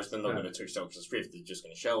in charge, they're not Yeah. going to touch the Oculus Rift. They're just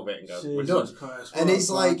going to shelve it and go, Jesus we're done. Christ, And what it's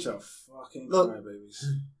a like, bunch of fucking look, crybabies.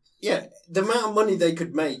 Yeah, the amount of money they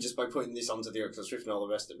could make just by putting this onto the Oculus Rift and all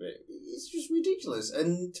the rest of it, it's just ridiculous.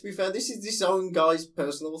 And to be fair, this is this own guy's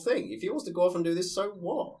personal thing. If he wants to go off and do this, so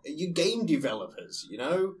what? You game developers, you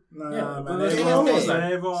know? No, Yeah, man, but everyone that's wants, the thing.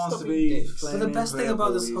 everyone wants Stop to be. being dicks. But the flaming best thing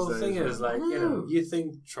about this playable whole these thing days, is, man. like, you know, No. you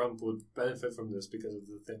think Trump would benefit from this because of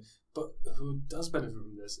the thing, but who does benefit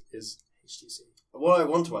from this is HTC. What I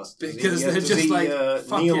want to ask is, Because they're just like,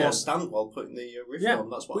 fuck kneel yeah. or stand while putting the Rift Yeah, on.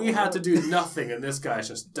 That's what we I had want to do nothing, and this guy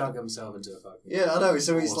just dug himself into a fucking. Yeah, I know.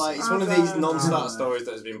 So it's like it's one of these non-start stories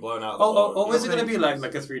that has been blown out. Of the water. Or is it You know going to what I be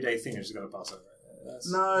like a 3-day thing? You're just going to pass over.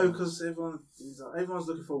 No, because everyone's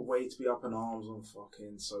looking for a way to be up in arms on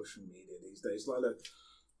fucking social media these days. Like, look,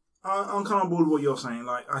 I'm kind of on board with what you're saying.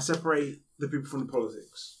 Like, I separate the people from the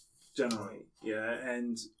politics generally, yeah,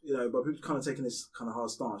 and you know, but people kind of taking this kind of hard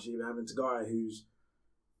stance. You're having a guy who's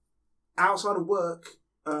outside of work,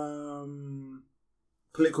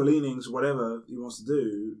 political leanings, whatever he wants to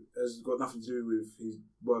do, has got nothing to do with his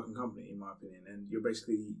work and company, in my opinion. And you're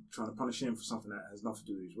basically trying to punish him for something that has nothing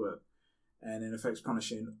to do with his work, and in effect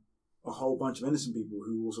punishing a whole bunch of innocent people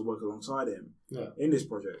who also work alongside him in this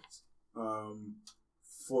project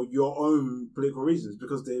for your own political reasons.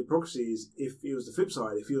 Because the hypocrisy is, if it was the flip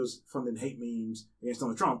side, if he was funding hate memes against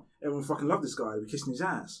Donald Trump, everyone fucking loved this guy, they'd be kissing his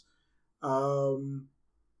ass.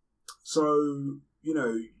 So, you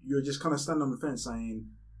know, you're just kind of standing on the fence saying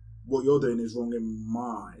what you're doing is wrong in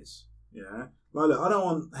my eyes. Yeah? Like, look, I don't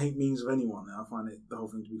want hate memes of anyone. I find the whole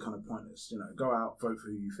thing to be kind of pointless. You know, go out, vote for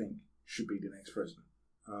who you think should be the next president.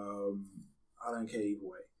 I don't care either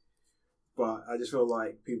way. But I just feel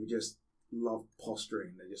like people just love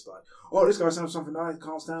posturing. They're just like, oh, this guy stands for something I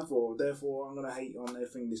can't stand for, therefore I'm going to hate on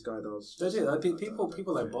everything this guy does. They do. Like,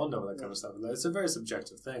 people like bond over that kind of stuff. Like, it's a very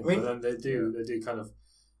subjective thing. I mean, but then they do kind of.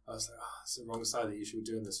 I was like, it's the wrong side that you should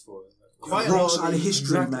be doing this for. Quite Wrong a lot side of of the-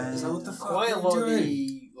 history, Exactly. man. It's like, what the fuck Quite a are you lot of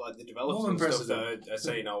doing? the developers Roman and stuff president. that are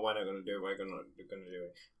saying, "Oh, we're not going to do it. We're going to do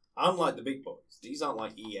it." Unlike the big boys, these aren't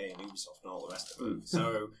like EA and Ubisoft and all the rest of them.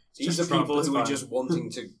 So these Just are Trump, people that's who are fine. just wanting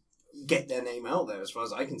to get their name out there. As far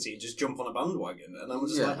as I can see, just jump on a bandwagon, and I'm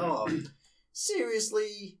just Yeah. like, "Oh,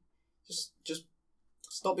 seriously, just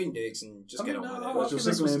stop being dicks and just I get mean, on with no, it." I Which think was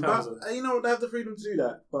this was sickening. kind But, of you know, they have the freedom to do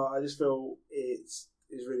that. But I just feel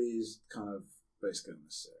it really is kind of basically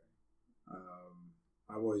unnecessary.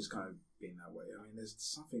 I've always kind of been that way. I mean, there's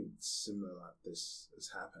something similar like this has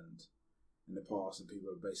happened in the past, and people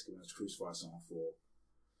have basically wanted to crucify someone for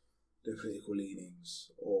their political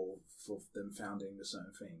leanings or for them founding a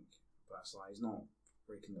certain thing. But it's like, he's not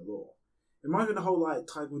breaking the law. It might be the whole like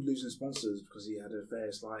Tiger Woods losing sponsors because he had an affair.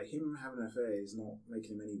 It's like him having an affair is not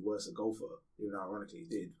making him any worse a golfer, even though ironically he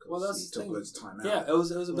did because Well, that's he the took thing. loads of time out. Yeah, it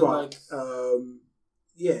was a bit But like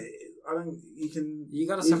yeah, I don't. You can. you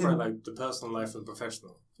got to you separate can- like the personal life from the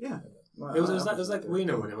professional. Yeah, It was like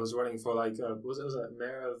Reno when he was running for like was it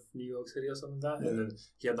mayor of New York City or something like that, and then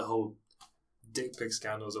he had the whole dick pic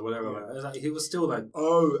scandals or whatever. Yeah. Like, it was like, he was still like,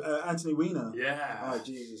 Anthony Weiner. yeah. Oh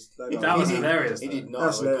Jesus, That was hilarious. He though. did not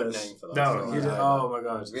That's have a good hilarious. name for that. No, story. he did. Oh my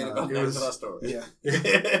god, We had a No, good it name was- for that story. Yeah,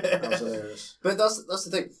 that was hilarious. But that's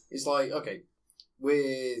the thing. It's like, okay,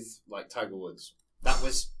 with like Tiger Woods, that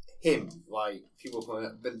was him. Like people point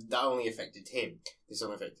out, but that only affected him. This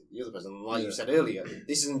only affected the other person. Like you Yeah. said earlier,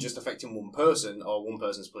 this isn't just affecting one person or one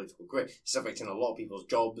person's political career. It's affecting a lot of people's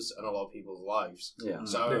jobs and a lot of people's lives. Yeah.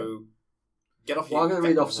 So get off. Well, I'm your going to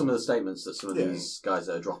read off effective some of the ones. statements that some of Yeah. these guys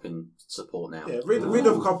that are dropping support now. Yeah, read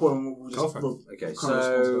off a couple and we'll Go just. for it. we'll Okay, kind of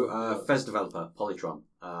so respond to that. Fez developer Polytron,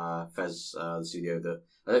 Fez the studio that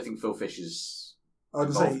I don't think Phil Fish is. I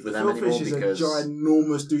was going to involved say, with them Phil anymore Fish is a because-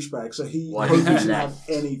 ginormous douchebag, so he Why hopefully he shouldn't have left.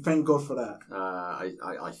 any. Thank God for that.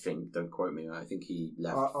 I think, don't quote me, I think he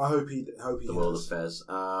left I hope he the world of has. Fez.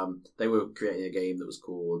 They were creating a game that was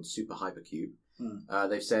called Super Hypercube. Hmm.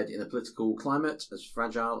 They've said, in a political climate as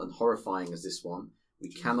fragile and horrifying as this one, we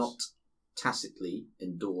cannot tacitly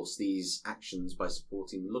endorse these actions by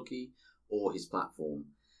supporting Lucky or his platform.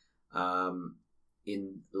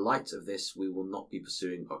 In light of this, we will not be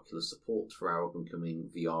pursuing Oculus support for our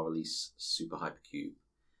up-and-coming VR release, Super Hypercube.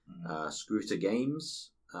 Scruta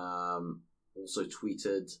Games also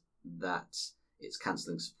tweeted that it's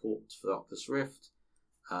cancelling support for the Oculus Rift.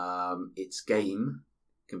 Its game,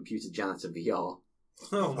 Computer Janitor VR,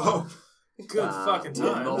 Oh, Oh, Good fucking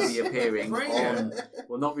will times. not be appearing Bring on it.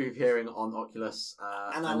 will not be appearing on Oculus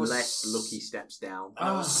And I was- unless Lucky steps down. And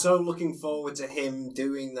I was so looking forward to him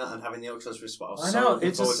doing that and having the Oculus Rift. I was I so know. looking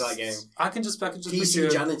It forward just. to that game. I can just PC picture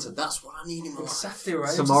janitor, that's what I need in my life. exactly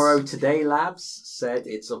right. Tomorrow Today Labs said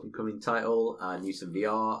its up and coming title, Newton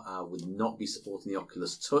VR, would not be supporting the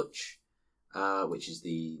Oculus Touch, which is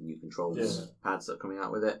the new controllers pads that are coming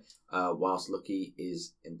out with it, whilst Lucky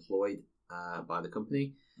is employed by the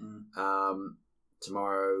company.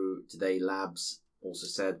 Tomorrow Today Labs also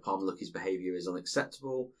said Palmer Lucky's behaviour is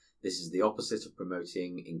unacceptable. This is the opposite of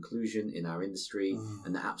promoting inclusion in our industry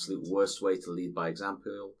and the absolute worst way to lead by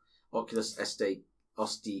example. Oculus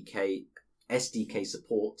SDK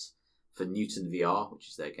support for Newton VR, which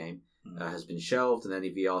is their game, has been shelved, and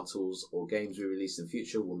any VR tools or games we release in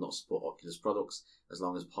future will not support Oculus products as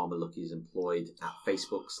long as Palmer Lucky is employed at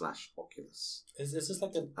Facebook/Oculus. Is this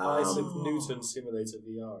like an Isaac Newton simulator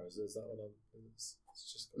VR? Is that what I'm? It's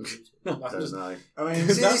just. I don't know. I mean,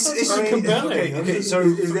 See, This is compelling. Okay, so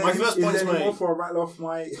my first point is more made. for a rattle off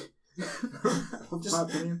my my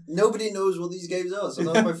opinion. Nobody knows what these games are, so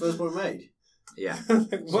that's my first point made. Yeah.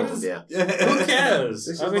 What is? Yeah. Who cares?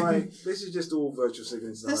 This is I mean, this is just all virtual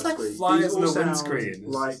signals. There's like flies on the windscreen.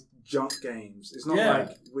 Like junk games. It's not Yeah.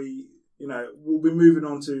 like we'll be moving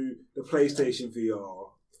on to the PlayStation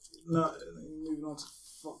VR. No, moving on to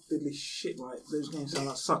fuck diddly shit. Like those games sound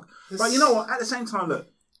like suck. But you know what? At the same time, look,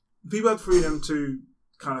 people have freedom to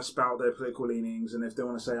kind of spout their political leanings, and if they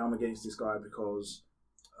want to say I'm against this guy because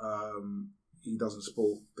he doesn't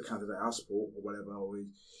support the candidate I support or whatever, or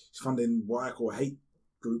he's funding what I call a hate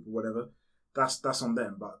group or whatever, that's on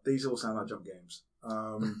them. But these all sound like junk games.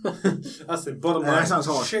 that's the bottom Yeah, line. that sounds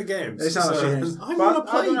harsh. Shit games. They sound like shit games. I'm But going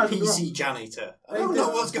to I play don't know if you're PC janitor. I don't They know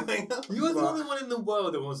do. what's going on. You are the But- only one in the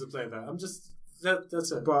world that wants to play that. I'm just.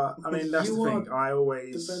 That's it. But I mean, that's You the thing. are I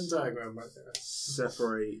always the Venn diagram right there.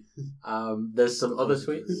 separate There's some other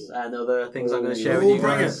tweets and other things I'm going to share with Ooh, you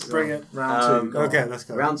guys. Bring it. round two. Go on. Okay, let's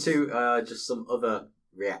go. Round two, just some other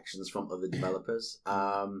reactions from other developers.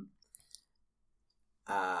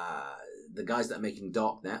 The guys that are making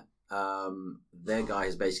Darknet, their guy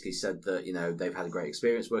has basically said that they've had a great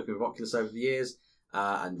experience working with Oculus over the years,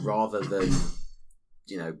 and rather than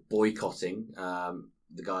boycotting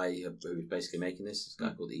the guy who's basically making this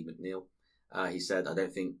guy called E. McNeil, he said, "I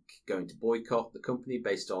don't think going to boycott the company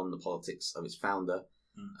based on the politics of its founder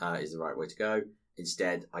is the right way to go.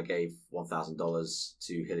 Instead, I gave $1,000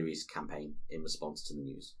 to Hillary's campaign in response to the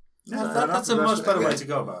news." That's a much better way to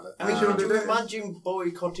go about it. Could you imagine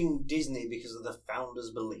boycotting Disney because of the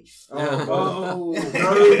founder's belief? Oh,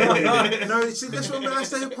 no, see, that's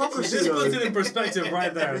the hypocrisy. Just though. put it in perspective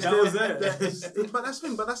right there. That was it. But that's the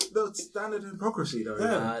thing. But that's the standard hypocrisy, though.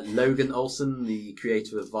 Yeah. Logan Olson, the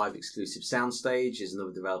creator of Vive exclusive Soundstage, is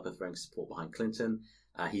another developer throwing support behind Clinton.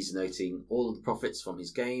 He's donating all of the profits from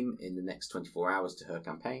his game in the next 24 hours to her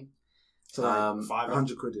campaign. So like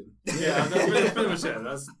 500 £100 in. Yeah, that's pretty much it.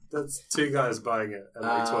 That's two guys buying it at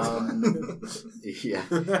like 12.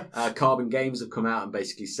 Yeah. Carbon Games have come out and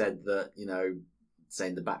basically said that,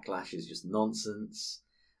 saying the backlash is just nonsense.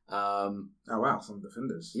 Oh wow, some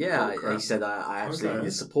defenders. Yeah, Holy crap. he said, I absolutely Okay.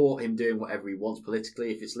 support him doing whatever he wants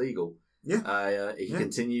politically if it's legal. Yeah. He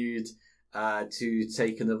continued to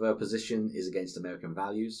take another position is against American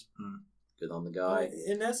values. Good on the guy.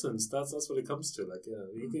 In essence, that's what it comes to. Like,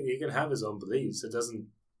 he can have his own beliefs. It doesn't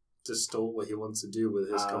distort what he wants to do with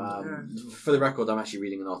his company. For the record, I'm actually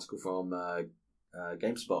reading an article from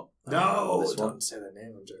GameSpot. No, this one. don't say their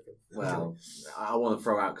name. I'm joking. Well, I want to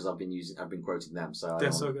throw out because I've been quoting them, so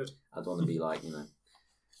They're so good. I don't want to be like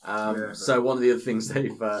Yeah, so one of the other things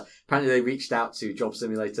they've apparently they reached out to Job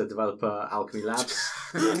Simulator developer Alchemy Labs.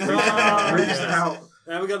 Reached out.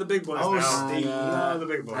 Yeah, we got the big boys Oh, now. Steve. The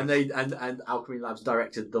big boys. And and Alchemy Labs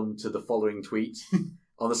directed them to the following tweet: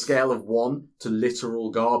 on a scale of 1 to literal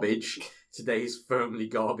garbage, today is firmly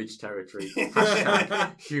garbage territory.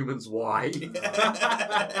 Humans why?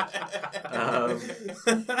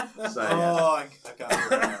 So I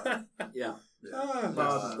can't remember. yeah,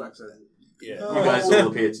 Bars, like I said. Yeah. you guys all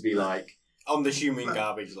appear to be like. On the human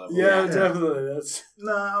garbage level. yeah, Yeah. definitely. That's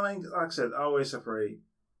No, I mean, like I said, I always separate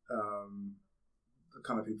the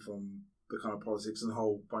kind of people from the kind of politics and the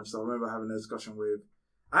whole bunch of stuff. I remember having a discussion with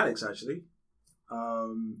Alex, actually.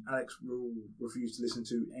 Alex will refuse to listen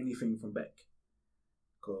to anything from Beck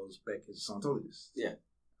because Beck is a Scientologist. Yeah.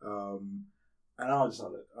 And I was just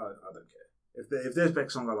like, look, I don't care. If there's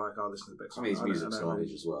Beck song I like, I'll listen to Beck I song. mean, his don't- music's I don't garbage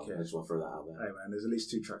really as well. care. I just want to throw that out there. Hey man, there's at least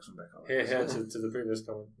 2 tracks from Beck I like. here to the previous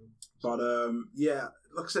comment. But yeah,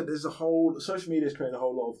 like I said, there's a whole social media's created a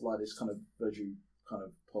whole lot of like this kind of virtue kind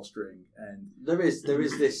of posturing and There is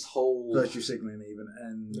this whole virtue signaling even,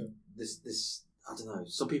 and this I don't know.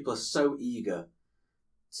 Some people are so eager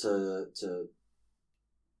to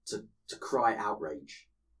cry outrage.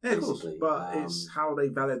 yeah, of course, basically. but it's how they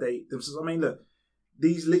validate themselves. I mean, look,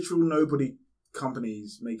 these literal nobody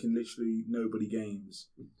companies making literally nobody games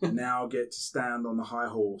now get to stand on the high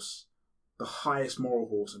horse, the highest moral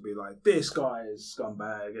horse, and be like, this guy is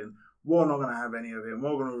scumbag, and we're not going to have any of him.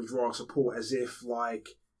 We're going to withdraw our support, as if like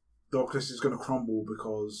the Oculus is going to crumble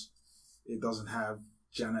because it doesn't have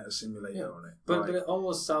Janitor Simulator on it. But it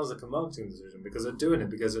almost sounds like a marketing decision because they're doing it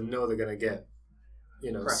because they know they're going to get,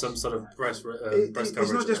 Press. some sort of press It's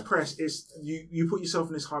coverage. not just press. It's you put yourself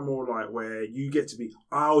in this high moral light where you get to be.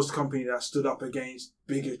 I was the company that stood up against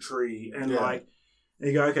bigotry and and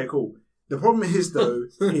you go, okay, cool. The problem is though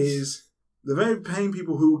is the very paying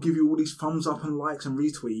people who will give you all these thumbs up and likes and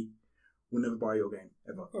retweet will never buy your game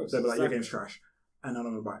ever. They'll be like, your game's trash, and I'm not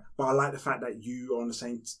gonna buy it. But I like the fact that you are on the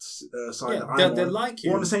same side that I'm they on. like you.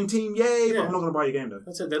 We're on the same team, yay! Yeah. But I'm not gonna buy your game though.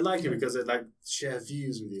 That's it. They like you because they like share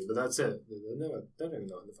views with you, but that's it. They don't even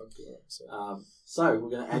know who the fuck you are. So we're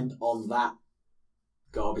going to end on that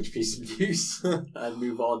garbage piece of news and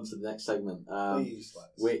move on to the next segment, Please,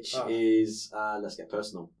 let's. which is let's get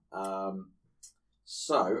personal.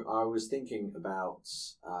 So I was thinking about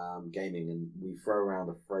gaming, and we throw around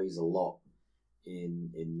a phrase a lot in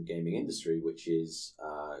the gaming industry, which is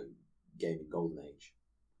gaming golden age.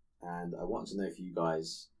 And I want to know if you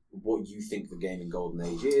guys, what you think the gaming golden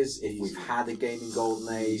age is. If we've had a gaming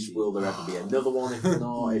golden age, will there ever be another one? If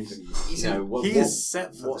not, He's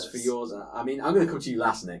set for what's this. for yours? I mean, I'm going to come to you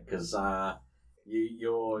last, Nick, because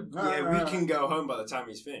you're. We can go home by the time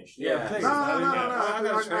he's finished. Yeah. please. No, I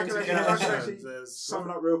got a train to I catch. can actually sum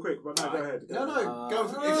it up real quick, but no, go ahead. No, go.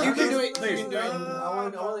 For, no, if you no, can no, do it, please. you can do it. I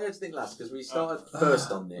want to go to Nick last because we started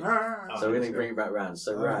first on Nick, so we're going to bring it back round.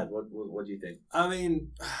 So, Rad, what do you think? I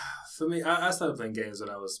mean, for me, I started playing games when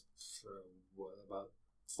I was about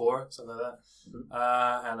 4, something like that.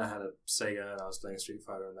 And I had a Sega, and I was playing Street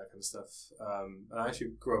Fighter and that kind of stuff. And I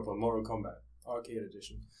actually grew up on Mortal Kombat Arcade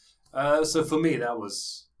Edition. So for me, that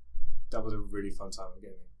was a really fun time of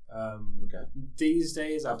gaming. Okay. These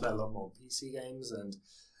days, I play a lot more PC games, and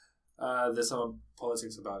there's some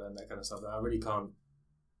politics about it and that kind of stuff that I really can't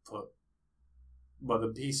put. Well, the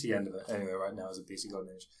PC end of it anyway right now is a PC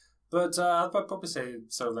golden age. But I'd probably say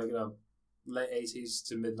sort of like late 80s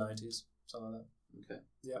to mid 90s, something like that. Okay.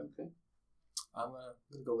 Yeah. Okay. I'm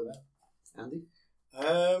gonna go with that. Andy?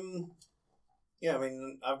 Yeah, I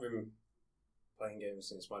mean, I've been playing games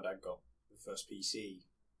since my dad got the first PC.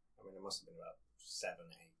 I mean, it must have been about 7,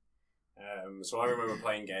 8. So I remember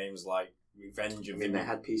playing games like Revenge of I mean, the... they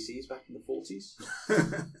had PCs back in the 40s.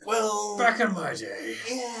 Well... Back in my day.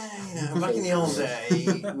 Yeah, back in the old day,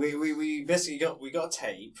 we basically got a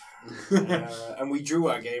tape, and we drew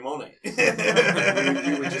our game on it.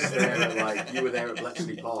 you were just there, you were there at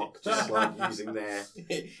Bletchley Park, just using their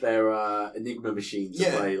Enigma machine to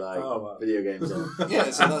play video games on. Yeah,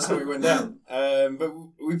 so that's how we went down. But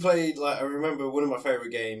we played I remember one of my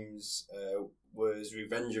favourite games was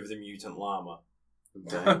Revenge of the Mutant Llama.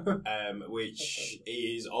 Okay. Which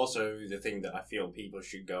is also the thing that I feel people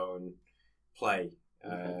should go and play.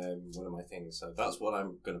 One of my things. So that's what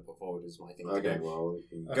I'm going to put forward as my thing. Okay, well,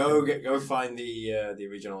 go find the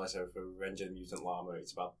original letter for Revenge of the Mutant Llama.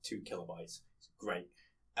 It's about 2 kilobytes. It's great.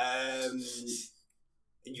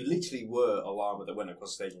 You literally were a llama that went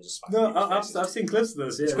across the stage and just smacked No, people's I've faces. seen clips of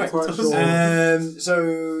this. Yeah, It's great. Quite sure.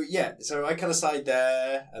 So I kind of started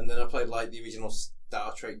there, and then I played the original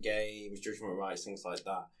Star Trek games, Judgment Rights, things like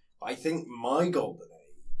that. But I think my golden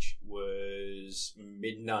age was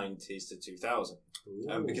mid-90s to 2000.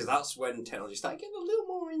 Because that's when technology started getting a little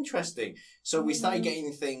more interesting. So we started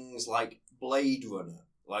getting things like Blade Runner,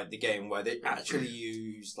 like the game where they actually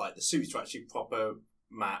used the suits to actually proper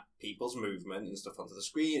map people's movement and stuff onto the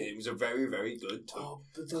screen. It was a very, very good tool.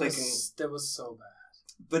 But Clicking. that was so bad.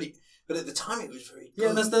 But at the time it was very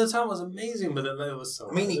Yeah, good. the time was amazing, but then it was so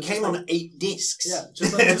I mean, bad. it came on 8 discs. Yeah,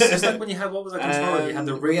 just like when you had, what was that controller? You had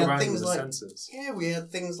the We ring had around things with the like- sensors. Yeah, we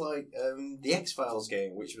had things like the X-Files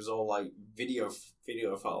game, which was all video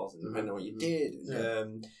files, depending on what you did. Yeah.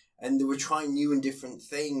 And they were trying new and different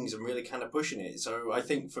things and really kind of pushing it. So I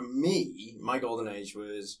think for me, my golden age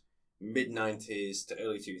was mid-90s to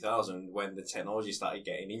early 2000 when the technology started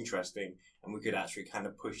getting interesting and we could actually kind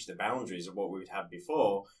of push the boundaries of what we'd had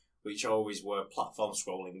before, which always were platform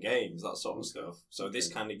scrolling games, that sort of stuff. So this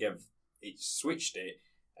kind of switched it,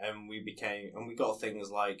 and we got things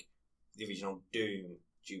like the original Doom,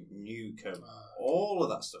 Duke Nukem, all of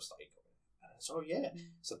that stuff started coming. So yeah,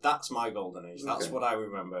 so that's my golden age. That's Okay. what I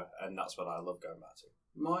remember, and that's what I love going back to.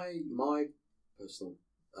 My personal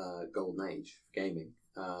golden age for gaming.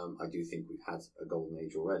 I do think we've had a golden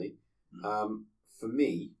age already. For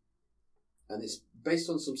me, and it's based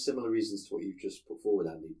on some similar reasons to what you've just put forward,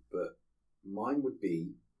 Andy, but mine would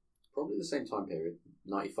be probably the same time period,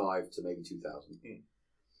 95 to maybe 2000.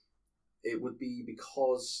 It would be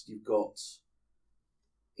because you've got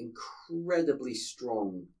incredibly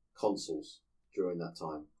strong consoles during that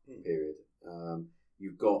time period.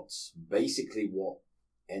 You've got basically what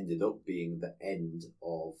ended up being the end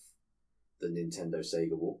of the Nintendo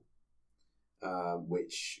Sega war,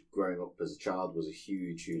 which growing up as a child was a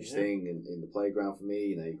huge thing in the playground for me.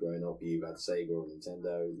 You know, growing up, you had Sega or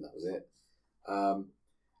Nintendo, and that was it.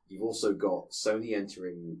 You've also got Sony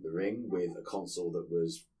entering the ring with a console that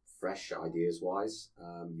was fresh ideas-wise.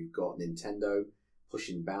 You've got Nintendo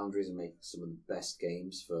pushing boundaries and making some of the best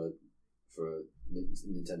games for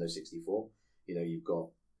Nintendo 64. You know, you've got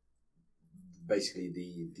basically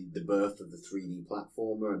the birth of the 3D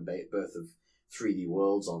platformer and birth of 3D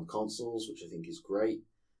worlds on consoles, which I think is great.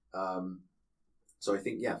 So I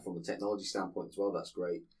think, from a technology standpoint as well, that's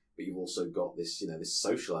great. But you've also got this, this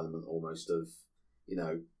social element almost of,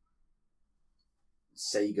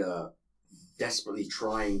 Sega desperately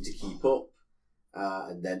trying to keep up,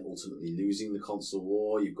 and then ultimately losing the console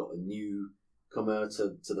war. You've got a newcomer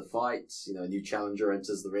to the fight. A new challenger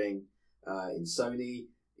enters the ring in Sony.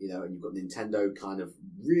 And you've got Nintendo kind of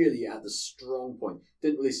really at the strong point.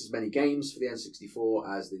 Didn't release as many games for the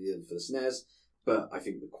N64 as they did for the SNES, but I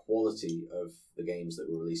think the quality of the games that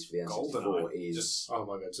were released for the N64 GoldenEye. just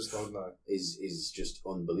GoldenEye. is just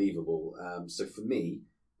unbelievable. So for me,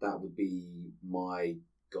 that would be my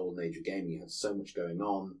golden age of gaming. You had so much going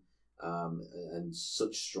on, and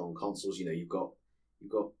such strong consoles. You've got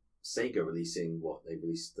Sega releasing what they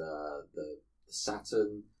released the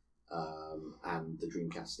Saturn. And the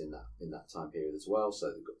Dreamcast in that time period as well. So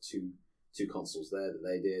they've got two consoles there that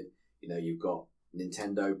they did. You've got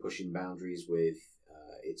Nintendo pushing boundaries with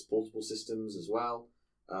its portable systems as well.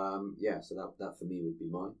 So that for me would be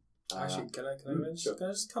mine. Actually, can I sure. can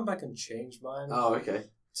I just come back and change mine? Oh, okay.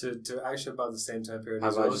 To actually about the same time period How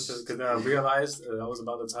as well, about because then I realized that was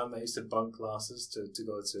about the time I used to bunk classes to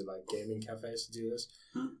go to like gaming cafes to do this,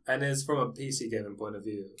 and it's from a PC gaming point of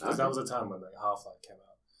view, because that was a time when like Half-Life came out.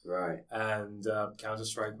 Right. And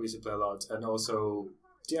Counter-Strike we used to play a lot, and also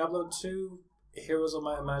Diablo 2, Heroes of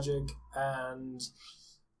Might and Magic, and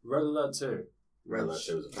Red Alert 2. Red Alert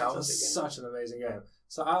 2 was a That fantastic was game. such an amazing game.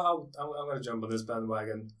 So I'm going to jump on this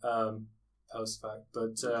bandwagon post-fact,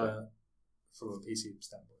 but from a PC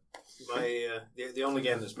standpoint. My the only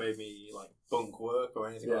game that's made me like bunk work or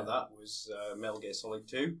anything like that was Metal Gear Solid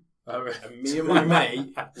 2. Oh, right. And me and my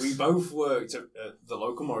mate, we both worked at the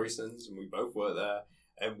local Morrisons, and we both worked there.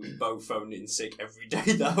 And we both phoned in sick every day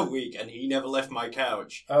that week, and he never left my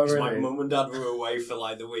couch. Oh, Because really? my mum and dad were away for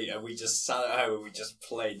like the week, and we just sat at home and we just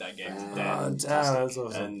played that game to Oh, death. damn, that's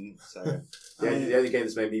awesome. And so, The only game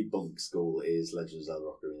that's made me bunk school is Legend of Zelda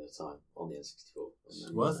Ocarina of Time on the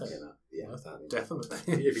N64. Worth it. Yeah, Worth it. I mean, Definitely.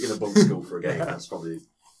 if you're going to bunk school for a game, that's probably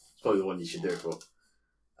the one you should do it for.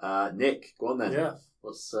 Nick, go on then. Yeah.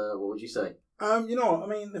 What would you say?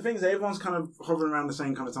 The thing is, everyone's kind of hovering around the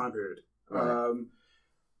same kind of time period. Right.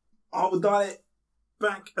 I would dial it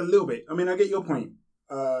back a little bit. I get your point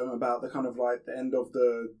about the kind of like the end of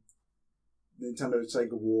the Nintendo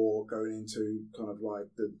Sega war going into kind of like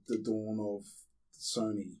the dawn of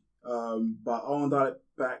Sony. But I want to dial it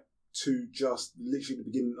back to just literally the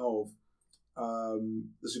beginning of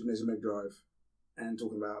the Super NES and Mega Drive and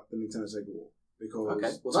talking about the Nintendo Sega war. Because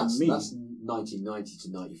Okay, well that's 1990 to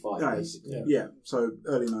 95 basically. Yeah, so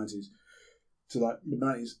early 90s to like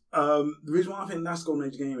mid-90s. The reason why I think that's Golden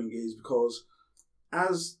Age Gaming is because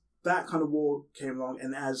as that kind of war came along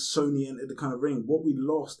and as Sony entered the kind of ring, what we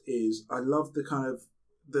lost is I love the kind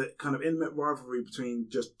of intimate rivalry between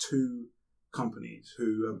just two companies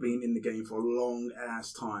who have been in the game for a long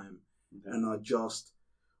ass time and are just,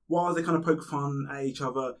 while they kind of poke fun at each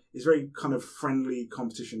other, it's very kind of friendly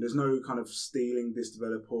competition. There's no kind of stealing this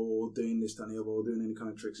developer or doing this, that, and the other, or doing any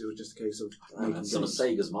kind of tricks. It was just a case of making Some of games.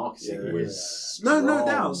 Sega's marketing Yeah. was No strong.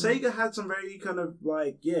 doubt. Sega had some very kind of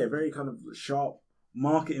very kind of sharp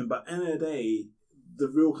marketing, but at the end of the day, the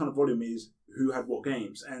real kind of volume is who had what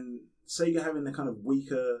games. And Sega having the kind of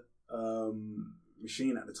weaker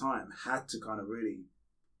machine at the time had to kind of really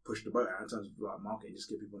push the boat out in terms of like marketing, just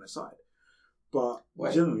get people on their side. But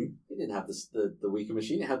Wait. generally, It didn't have the weaker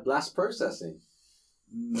machine. It had blast processing.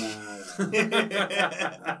 no.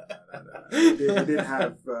 It didn't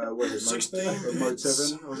have was it 16 mode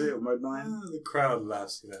 7 was it or mode 9? The crowd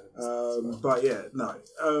laughs, But yeah, no.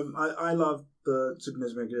 I love the Super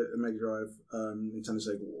NES Mega Drive Nintendo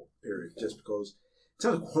Sega War period just because in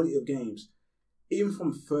terms of quality of games, even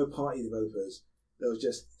from third party developers, there was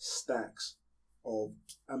just stacks of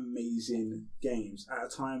amazing games at a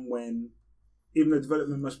time when even though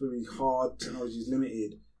development must be really hard, technology is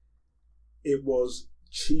limited, it was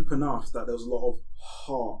cheap enough that there was a lot of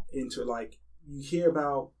heart into it. Like you hear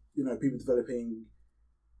about, people developing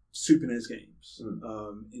Super NES games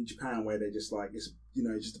in Japan where they're just like, it's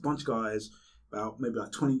just a bunch of guys, about maybe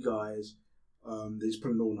like 20 guys, they just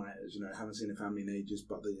put in all-nighters, haven't seen a family in ages,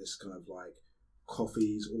 but they just kind of like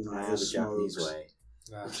coffees, all-nighters, the Japanese smokes, way.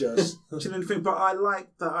 just chilling thing. But I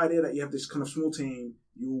like the idea that you have this kind of small team,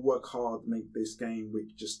 you all work hard to make this game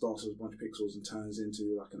which just starts as a bunch of pixels and turns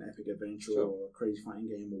into like an epic adventure or a crazy fighting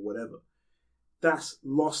game or whatever. That's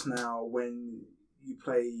lost now when you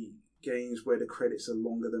play games where the credits are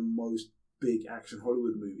longer than most big action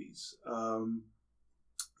Hollywood movies.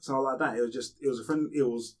 So I like that. It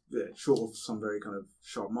was short of some very kind of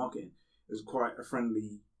sharp marketing. It was quite a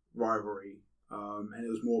friendly rivalry, and it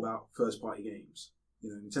was more about first party games.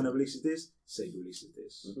 Nintendo releases this, Sega releases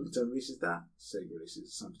this. Nintendo releases that, Sega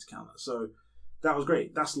releases something to counter. So that was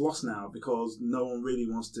great. That's lost now because no one really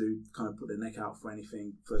wants to kind of put their neck out for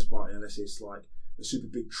anything first party unless it's like a super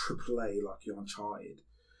big AAA like your Uncharted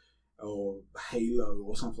or Halo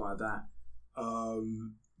or something like that.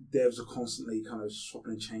 Devs are constantly kind of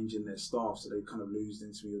swapping and changing their staff, so they kind of lose the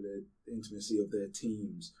intimacy of their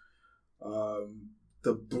teams.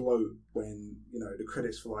 The bloat when the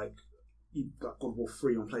credits for like God of War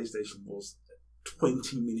 3 on PlayStation was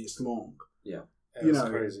 20 minutes long. Yeah, it's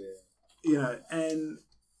crazy. And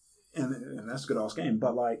that's a good ass game,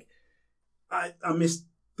 but like I missed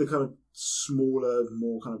the kind of smaller,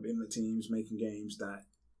 more kind of intimate teams making games that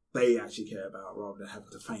they actually care about rather than having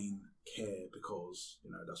to feign care because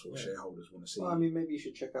that's what shareholders want to see. Well, I mean, maybe you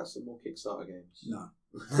should check out some more Kickstarter games. No.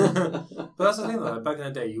 But that's the thing though, like, back in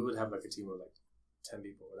the day you would have like a team of like 10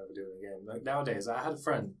 people or whatever doing a game. Like nowadays I had a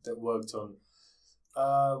friend that worked on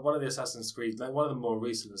one of the Assassin's Creed, like one of the more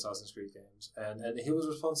recent Assassin's Creed games, and he was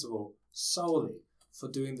responsible solely for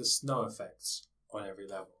doing the snow effects on every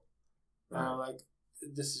level. And I'm like,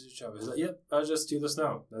 this is your job. He's like, yep, I just do the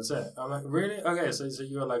snow. That's it. I'm like, really? Okay, so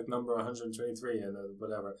you're like number 123 and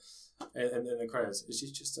whatever, and in the credits.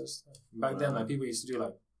 She just does stuff. Back then, like people used to do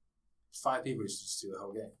like 5 people used to just do the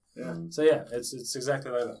whole game. Yeah. So yeah, it's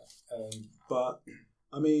exactly like that. But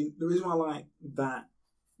I mean, the reason why I like that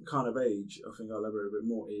kind of age, I think I'll elaborate a bit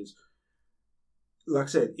more, is like I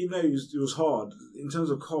said, even though it was hard in terms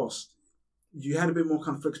of cost, you had a bit more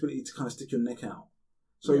kind of flexibility to kind of stick your neck out.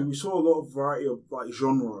 So we saw a lot of variety of like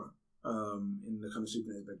genre in the kind of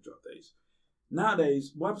Super NES Mega Drive days.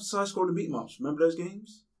 Nowadays, what happens to side-scrolling beat-em-ups? Remember those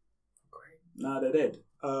games? Great. Nah, they're dead.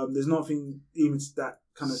 There's nothing even that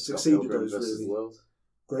kind of succeeded those really. World.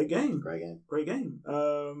 Great game. Great game. Great game.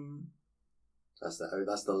 That's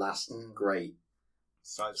the last great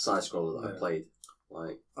side scroller that I played.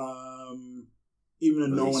 Like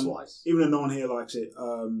even though no one here likes it,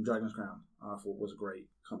 Dragon's Crown I thought was a great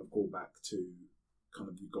kind of callback to kind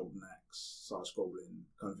of the Golden Axe side scrolling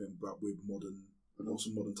kind of thing, but with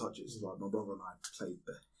some modern touches. Like my brother and I played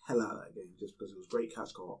the hell out of that game just because it was great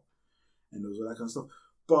catch co-op and there was all that kind of stuff.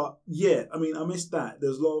 But yeah, I mean, I missed that.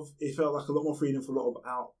 There's it felt like a lot more freedom for a lot of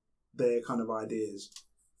out there kind of ideas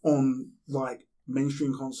on like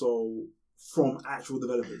mainstream console from actual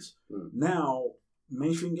developers. Now,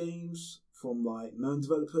 mainstream games from like known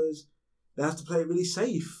developers, they have to play it really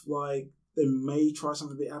safe. Like they may try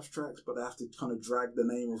something a bit abstract, but they have to kind of drag the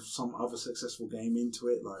name of some other successful game into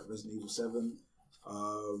it, like Resident Evil 7.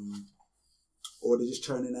 Or they're just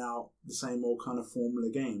churning out the same old kind of formula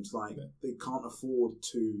games. Like they can't afford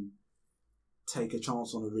to take a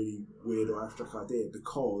chance on a really weird or abstract idea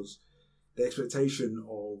because the expectation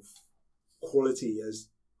of quality has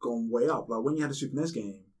gone way up. Like when you had a Super NES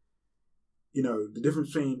game, the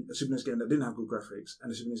difference between a Super NES game that didn't have good graphics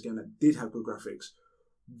and a Super NES game that did have good graphics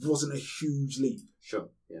wasn't a huge leap. Sure.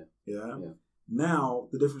 Yeah. Now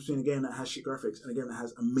the difference between a game that has shit graphics and a game that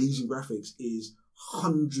has amazing graphics is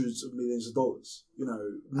hundreds of millions of dollars.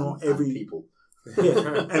 Not every people.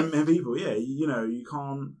 Yeah, and people. Yeah, you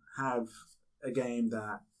can't have a game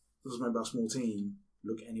that was made by a small team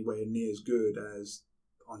look anywhere near as good as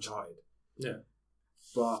Uncharted. Yeah,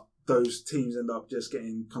 but those teams end up just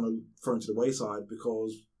getting kind of thrown to the wayside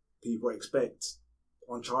because people expect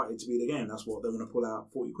Uncharted to be the game. That's what they want to pull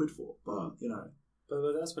out £40 for. But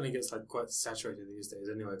But that's when it gets like quite saturated these days,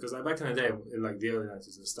 anyway. Because like back in the day, in like the early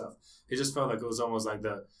 90s and stuff, it just felt like it was almost like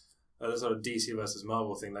the the sort of DC versus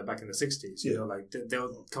Marvel thing, like back in the 60s. You know, like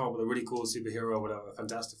they'll come up with a really cool superhero or whatever,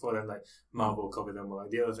 Fantastic Four, then like Marvel copied them or like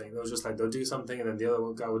the other thing. It was just like they'll do something and then the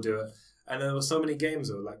other guy will do it. And there were so many games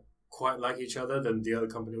that were like quite like each other, then the other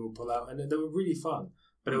company will pull out, and they were really fun.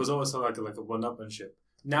 But it was also like a one-upmanship.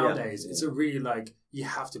 Nowadays, it's a really like you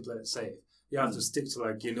have to play it safe. You have to stick to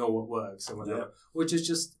like what works and whatever, which is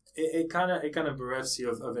just it kind of berefts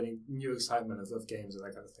you of any new excitement of games and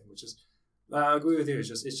that kind of thing. Which is, I agree with you.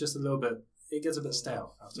 It's just a little bit. It gets a bit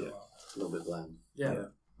stale after a while. A little bit bland. Yeah.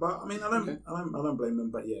 But I mean, I don't blame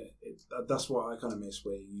them. But yeah, that's what I kind of miss,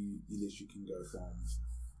 where you literally can go from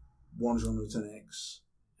one genre to the next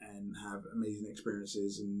and have amazing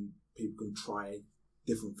experiences, and people can try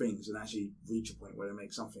different things and actually reach a point where they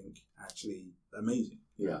make something actually amazing.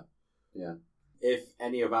 Yeah. If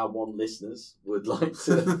any of our one listeners would like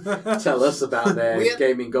to tell us about their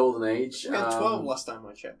gaming golden age, We had 12 last time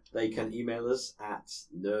I checked. they can email us at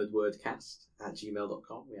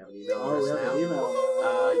nerdwordcast@gmail.com. We have an email Oh, address we have now. an email.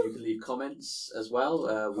 You can leave comments as well.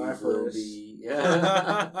 We Hi, will Chris. be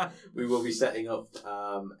we will be setting up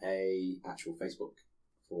a actual Facebook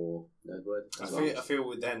for Nerdword. I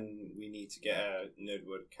feel then we need to get a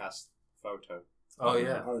Nerdword cast photo Oh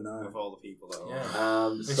yeah. Oh no. of all the people that are Yeah.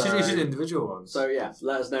 on. You should individual ones. So yeah,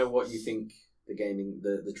 let us know what you think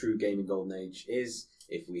the true gaming golden age is.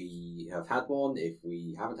 If we have had one, if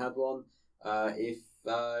we haven't had one, if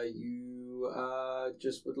you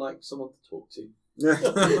just would like someone to talk to. No,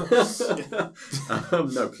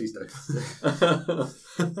 please don't.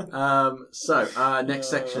 So next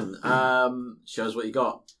section. Show us what you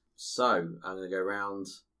got. So I'm going to go round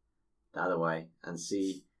the other way and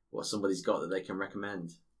see what somebody's got that they can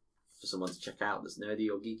recommend for someone to check out that's nerdy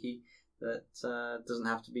or geeky that doesn't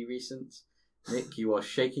have to be recent. Nick, you are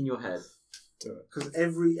shaking your head. Because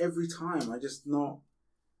every time I just not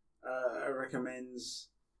recommends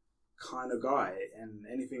kind of guy, and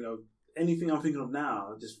anything I'm thinking of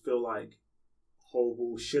now, I just feel like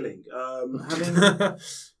horrible shilling. Having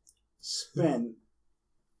spent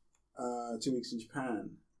 2 weeks in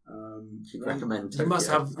Japan. You'd recommend You must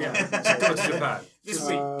Tokyo. have go to Japan. This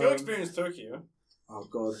week, go experience Tokyo. Oh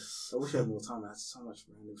god, I wish I had more time. I had so much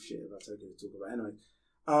random shit about Tokyo to talk about. Anyway,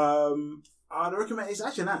 I'd recommend it's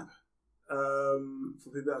actually an app for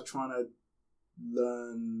people that are trying to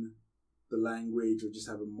learn the language or just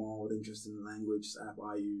have a mild interest in the language. This app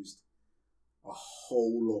I used a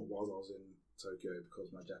whole lot while I was in Tokyo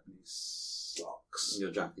because my Japanese sucks.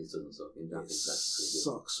 Your Japanese doesn't suck. Your Japanese is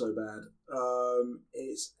Sucks so bad.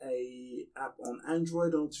 It's a app on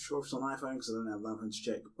Android. I'm not too sure if it's on iPhone because I don't have an iPhone to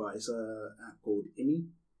check. But it's a app called Imi,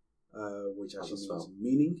 which actually means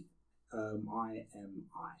meaning.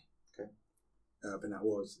 IMI. Okay. But that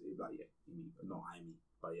was like Imi, but not IMI.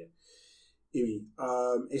 But yeah, Imi.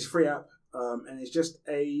 It's a free app, and it's just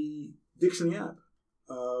a dictionary app.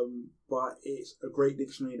 But it's a great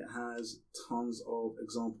dictionary that has tons of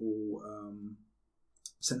example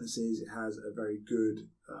sentences. It has a very good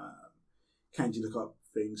kanji lookup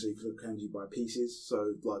thing, so you can look kanji by pieces.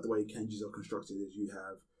 So like the way kanjis are constructed is you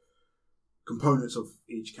have components of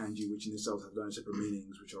each kanji, which in themselves have their own separate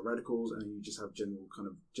meanings, which are radicals, and then you just have general kind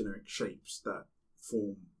of generic shapes that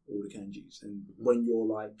form all the kanjis. And when you're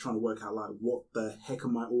like trying to work out like what the heck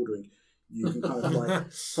am I ordering, you can kind of like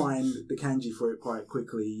find the kanji for it quite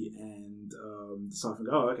quickly and decide and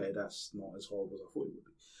go, oh, okay, that's not as horrible as I thought it would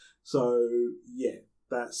be. So yeah,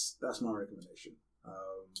 that's my recommendation.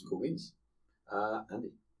 Cool beans.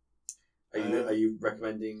 Andy, are you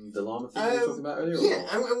recommending the llama thing you were talking about earlier? Yeah,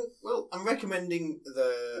 I'm recommending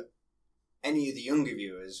any of the younger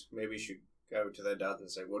viewers maybe should go to their dad and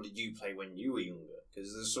say, what did you play when you were younger?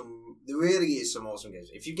 Because there really is some awesome games.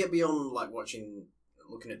 If you get beyond like looking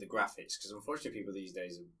at the graphics, because unfortunately people these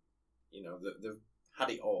days have, they've had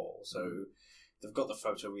it all, so they've got the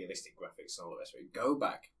photorealistic graphics and all the rest of it. Go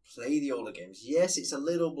back, play the older games. Yes, it's a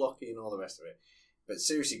little blocky and all the rest of it, but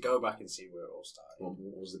seriously, go back and see where it all started. What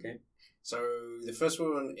was the game? So the first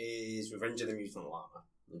one is Revenge of the Mutant Llama.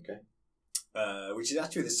 Okay. Which is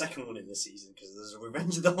actually the second one in the season, because there's a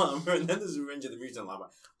Revenge of the Llama and then there's Revenge of the Mutant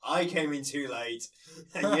Llama. I came in too late,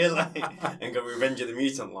 a year late, and got Revenge of the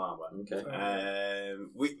Mutant Llama. Okay.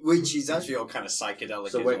 Which is actually all kind of psychedelic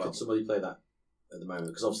So as where well. could somebody play that at the moment?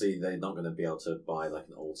 Because obviously they're not going to be able to buy like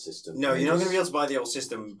an old system. No, you're not going to be able to buy the old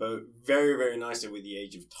system, but very, very nicely with the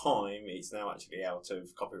age of time, it's now actually out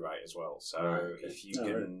of copyright as well. So okay. if you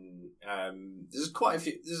can, there's quite a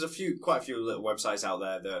few little websites out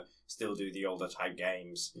there that still do the older type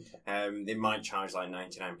games. Okay. They might charge like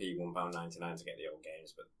 99p, £1.99 to get the old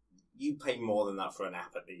games, but you pay more than that for an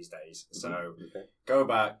app at these days. So Okay. go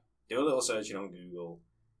back, do a little searching on Google,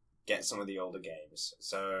 get some of the older games.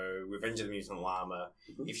 So Revenge of the Mutant Llama.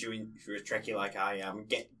 If you're a Trekkie like I am,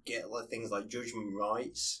 get things like Judgment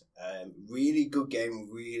Rights. Really good game,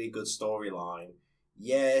 really good storyline.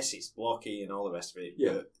 Yes, it's blocky and all the rest of it,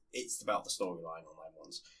 but it's about the storyline on them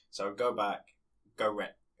ones. So go back, go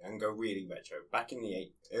really retro. Back in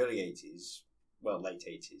the early 80s, well, late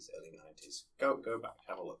 80s, early 90s. Go back,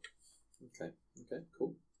 have a look. Okay,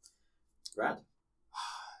 cool. Brad?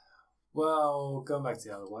 Well, going back to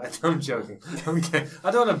the other way. I'm joking. Okay,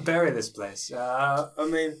 I don't want to bury this place. I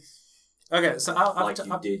mean, okay. So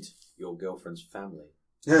you did your girlfriend's family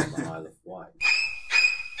on the Isle of Wight.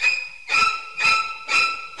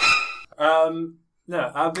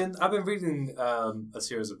 No, I've been reading a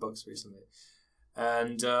series of books recently,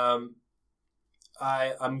 and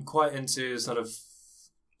I'm quite into sort of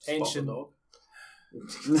ancient.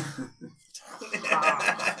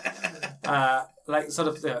 Like sort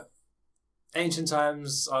of ancient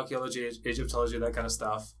times, archaeology, Egyptology, that kind of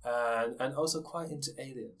stuff, and also quite into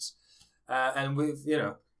aliens. And with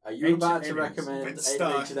are you about to aliens. recommend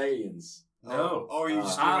Ancient Aliens? No, or you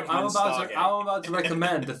just I'm Stargate? about to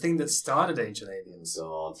recommend the thing that started Ancient Aliens,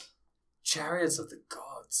 God, Chariots of the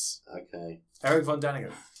Gods. Okay, Eric von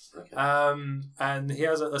Däniken. Okay. And he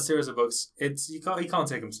has a series of books. He can't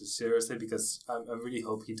take him so seriously because I really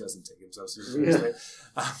hope he doesn't take himself so seriously.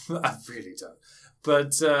 I really don't.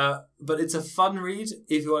 But it's a fun read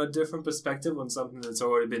if you want a different perspective on something that's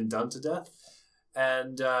already been done to death.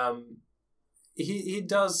 And he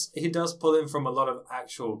does pull in from a lot of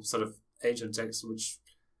actual sort of ancient texts, which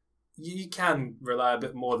you can rely a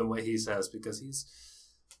bit more than what he says because he's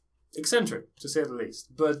eccentric to say the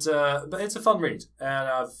least. But it's a fun read,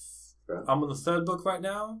 and I'm on the third book right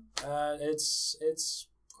now, and it's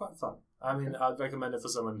quite fun. I mean, I'd recommend it for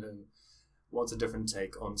someone who wants a different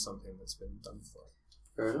take on something that's been done before.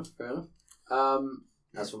 Fair enough.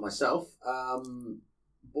 As for myself,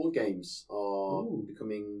 board games are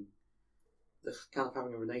becoming, they're kind of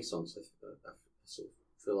having a renaissance. I sort of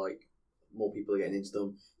feel like more people are getting into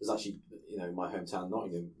them. There's actually, in my hometown,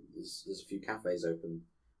 Nottingham, there's a few cafes open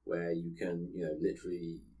where you can,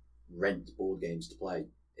 literally rent board games to play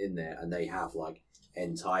in there, and they have like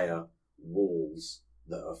entire walls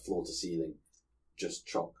that are floor to ceiling, just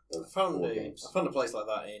chock of board games. I found a place like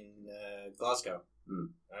that in Glasgow,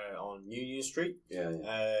 on Union Street. Yeah.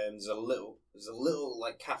 There's a little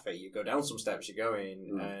like cafe. You go down some steps, you go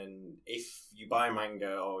in, and if you buy a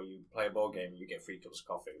manga or you play a board game, you get 3 cups of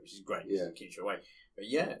coffee, which is great. Yeah, it keeps you away. But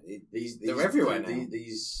yeah, they're everywhere now.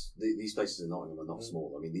 These places in Nottingham are not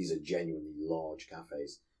small. I mean, these are genuinely large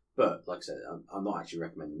cafes. But like I said, I'm not actually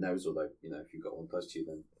recommending those. Although if you've got one close to you,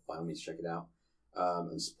 then by all means check it out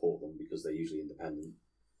and support them because they're usually independent.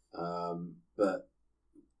 But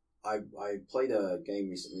I played a game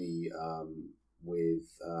recently with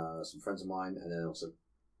some friends of mine, and then also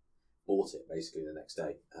bought it basically the next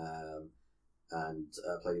day and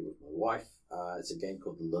played it with my wife. It's a game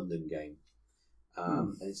called the London Game.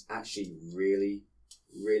 And it's actually really,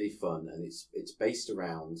 really fun, and it's based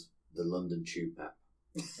around the London Tube map.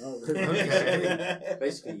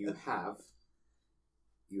 Basically, you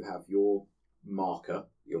have your marker,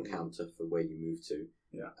 your counter for where you move to,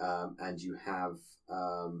 and you have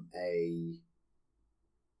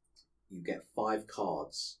you get 5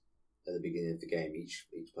 cards at the beginning of the game. Each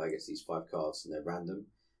player gets these 5 cards, and they're random,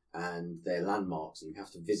 and they're landmarks, and you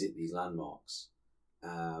have to visit these landmarks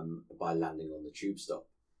by landing on the tube stop.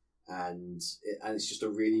 And it's just a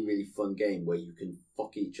really, really fun game where you can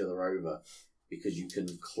fuck each other over because you can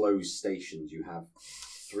close stations. You have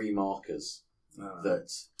 3 markers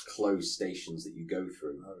that close stations that you go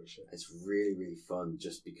through. Oh, shit. It's really, really fun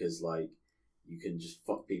just because you can just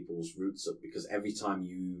fuck people's routes up, because every time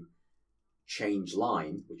you change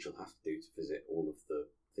line, which you'll have to do to visit all of the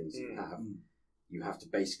things that you have to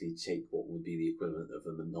basically take what would be the equivalent of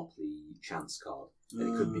a Monopoly chance card.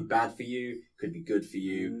 And it could be bad for you, could be good for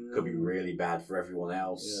you, could be really bad for everyone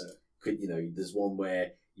else. Could there's one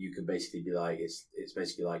where you can basically be like, it's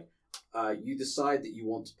basically like, you decide that you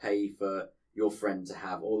want to pay for your friend to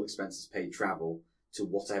have all expenses paid travel to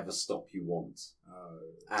whatever stop you want,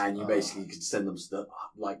 and you basically could send them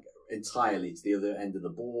entirely to the other end of the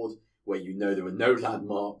board where there were no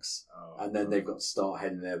landmarks, and then they've got to start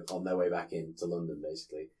heading on their way back into London.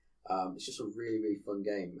 Basically, it's just a really, really fun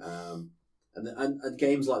game. And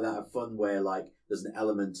games like that are fun where there's an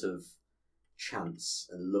element of chance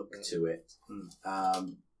and luck to it,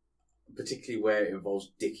 particularly where it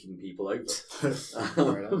involves dicking people over,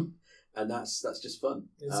 and that's just fun.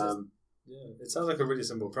 It sounds like a really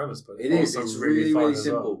simple premise, but it is. It's really, fun really as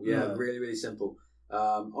simple. well. Yeah, really, really simple.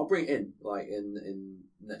 I'll bring it in like in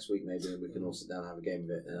next week maybe, and we can all sit down and have a game of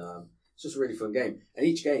it. It's just a really fun game, and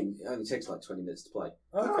each game only takes like 20 minutes to play.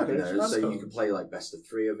 Okay, that's so cool. you can play like best of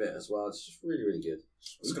 3 of it as well. It's just really, really good.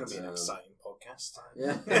 It's going to be an exciting podcast.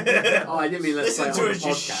 Yeah. Oh, I didn't mean let's play Listen it on to the us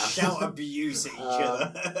just podcast. shout abuse at each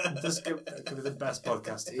other. This could be the best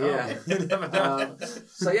podcast. Yeah. You never know.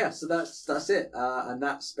 So that's it, and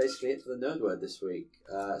that's basically it for the Nerd Word this week.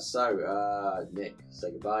 Nick,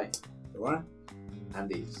 say goodbye. What?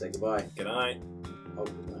 Andy, say goodbye. Good night. Oh,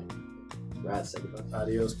 good night. Brad, say goodbye.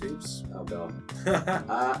 Adios, peeps. Oh god.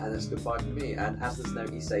 And it's goodbye from me. And as there's no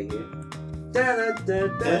say here.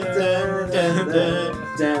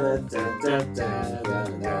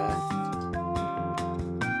 Da-da-da-da-da-da-da-da-da-da-da-da.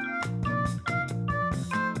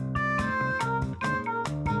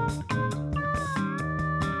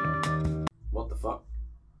 What the fuck?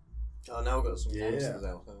 Oh, now we've got some Yeah. monsters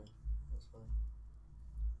out there. That's fine.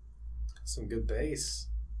 Some good bass.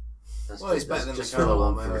 Well, it's better than just the for the car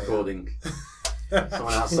one one, for yeah. recording.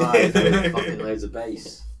 Someone outside with fucking loads of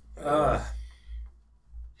bass.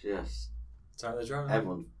 Just Turn the drum.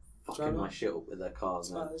 everyone fucking Drama. my shit up with their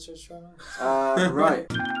cars now. Let's just try that. Right.